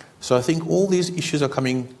 So I think all these issues are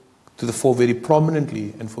coming to the fore very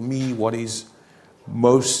prominently, and for me what is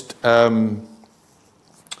most, what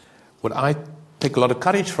I take a lot of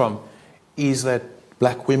courage from is that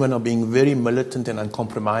black women are being very militant and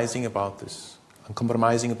uncompromising about this,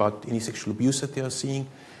 uncompromising about any sexual abuse that they are seeing,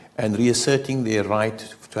 and reasserting their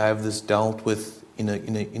right to have this dealt with in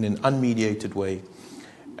an unmediated way.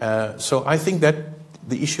 So I think that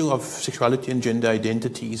the issue of sexuality and gender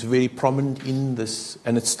identity is very prominent in this,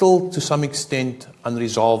 and it's still to some extent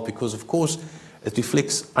unresolved because, of course, it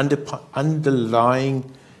reflects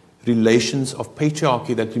underlying relations of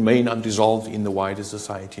patriarchy that remain unresolved in the wider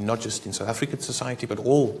society, not just in South African society, but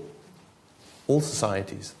all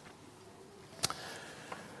societies.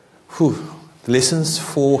 The lessons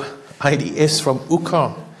for IDS from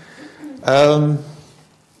UCA. I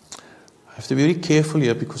have to be very careful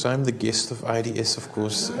here because I'm the guest of IDS, of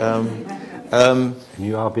course. And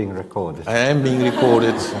you are being recorded. I am being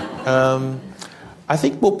recorded. I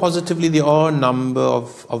think more positively, there are a number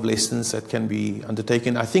of lessons that can be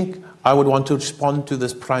undertaken. I think I would want to respond to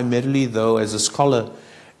this primarily, though, as a scholar,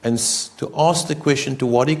 and to ask the question, to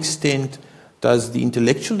what extent does the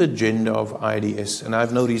intellectual agenda of IDS, and I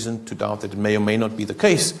have no reason to doubt that it may or may not be the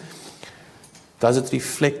case, does it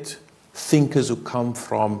reflect thinkers who come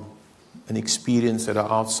from an experience that are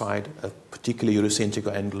outside a particular Eurocentric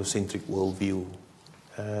or Anglocentric worldview?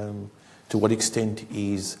 To what extent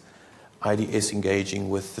is IDS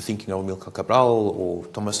engaging with the thinking of Amilcar Cabral or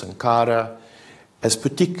Thomas Sankara as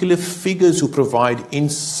particular figures who provide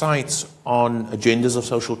insights on agendas of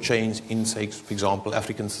social change in, say, for example,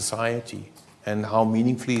 African society? And how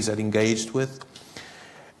meaningfully is that engaged with?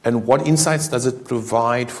 And what insights does it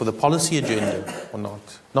provide for the policy agenda or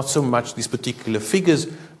not? Not so much these particular figures,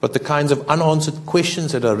 but the kinds of unanswered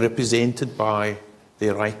questions that are represented by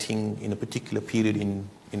their writing in a particular period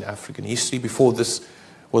in African history before this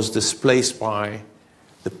was displaced by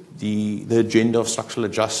the agenda of structural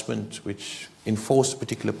adjustment, which enforced a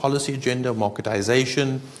particular policy agenda of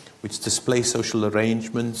marketization, which displaced social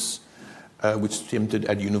arrangements, which attempted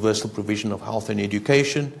at universal provision of health and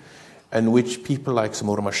education, and which people like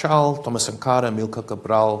Samora Machel, Thomas Sankara, Amilcar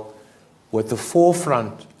Cabral were at the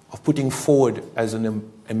forefront of putting forward as an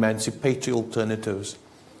emancipatory alternatives.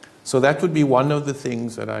 So that would be one of the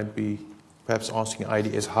things that I'd be perhaps asking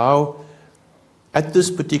IDS, how, at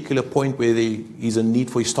this particular point where there is a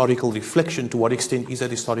need for historical reflection, to what extent is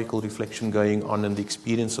that historical reflection going on in the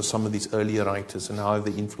experience of some of these earlier writers, and how are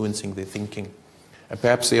they influencing their thinking? And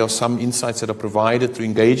perhaps there are some insights that are provided through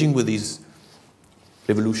engaging with these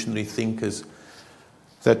revolutionary thinkers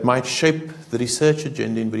that might shape the research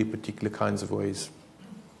agenda in very particular kinds of ways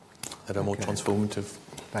that are more transformative.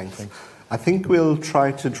 Thanks. I think we'll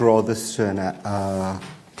try to draw this to a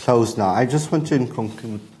close now. I just want to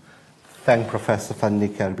conclude thank Professor van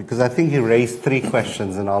Niekerk, because I think he raised three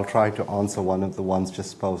questions, and I'll try to answer one of the ones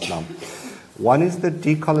just posed now. One is that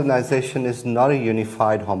decolonization is not a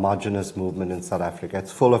unified, homogeneous movement in South Africa.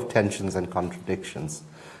 It's full of tensions and contradictions.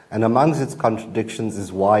 And amongst its contradictions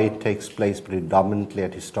is why it takes place predominantly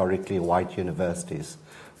at historically white universities,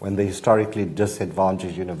 when the historically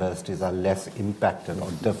disadvantaged universities are less impacted or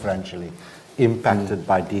differentially impacted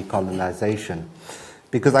by decolonization.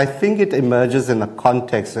 Because I think it emerges in a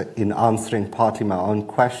context, in answering partly my own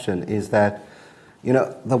question, is that, you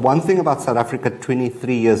know, the one thing about South Africa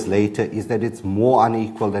 23 years later is that it's more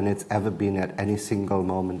unequal than it's ever been at any single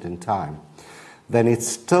moment in time. Then it's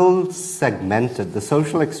still segmented. The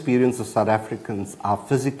social experience of South Africans are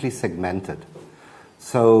physically segmented.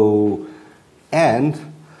 So, and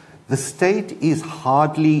the state is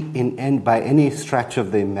hardly, by any stretch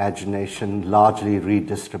of the imagination, largely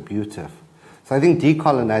redistributive. So I think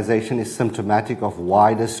decolonization is symptomatic of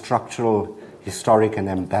wider structural, historic, and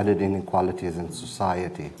embedded inequalities in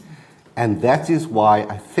society. And that is why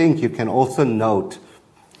I think you can also note,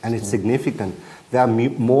 and it's significant, there are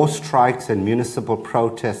more strikes and municipal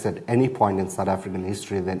protests at any point in South African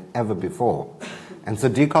history than ever before. And so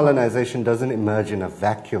decolonization doesn't emerge in a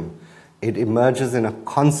vacuum. It emerges in a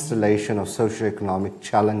constellation of socioeconomic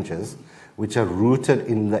challenges which are rooted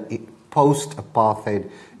in the post-apartheid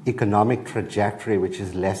economic trajectory, which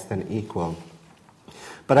is less than equal.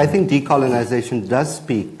 But I think decolonization does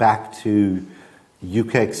speak back to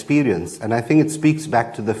UK experience, and I think it speaks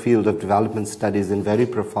back to the field of development studies in very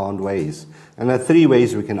profound ways. And there are three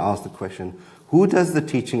ways we can ask the question: who does the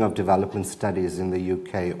teaching of development studies in the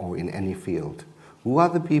UK or in any field? Who are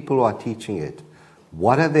the people who are teaching it?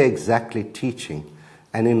 What are they exactly teaching?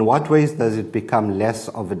 And in what ways does it become less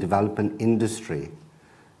of a development industry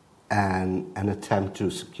and an attempt to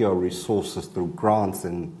secure resources through grants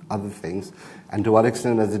and other things? And to what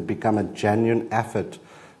extent does it become a genuine effort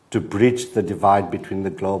to bridge the divide between the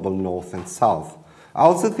global north and south? I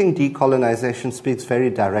also think decolonization speaks very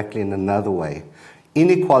directly in another way.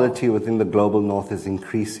 Inequality within the global north is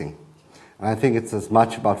increasing. And I think it's as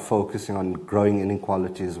much about focusing on growing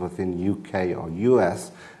inequalities within UK or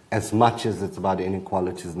US as much as it's about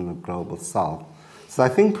inequalities in the global south. So I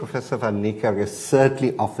think Professor van Niekerk has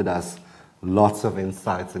certainly offered us lots of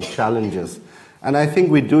insights and challenges. And I think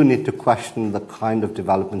we do need to question the kind of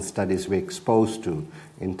development studies we're exposed to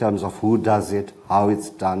in terms of who does it, how it's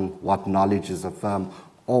done, what knowledge is affirmed,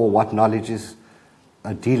 or what knowledge is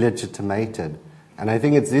delegitimated. And I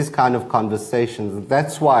think it's these kind of conversations.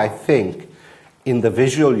 That's why I think in the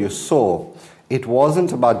visual you saw, it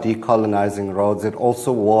wasn't about decolonizing Rhodes, it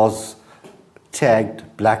also was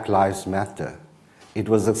tagged Black Lives Matter. It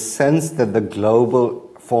was a sense that the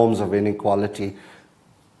global forms of inequality,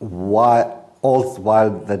 while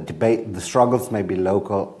the struggles may be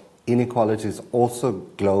local, inequality is also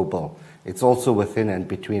global. It's also within and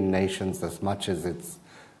between nations as much as it's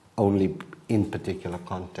only in particular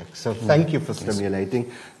context. So thank you for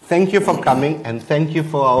stimulating. Thank you for coming, and thank you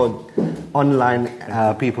for our online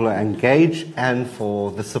people who are engaged and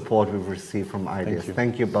for the support we've received from ideas.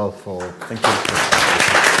 Thank you both for... Thank you.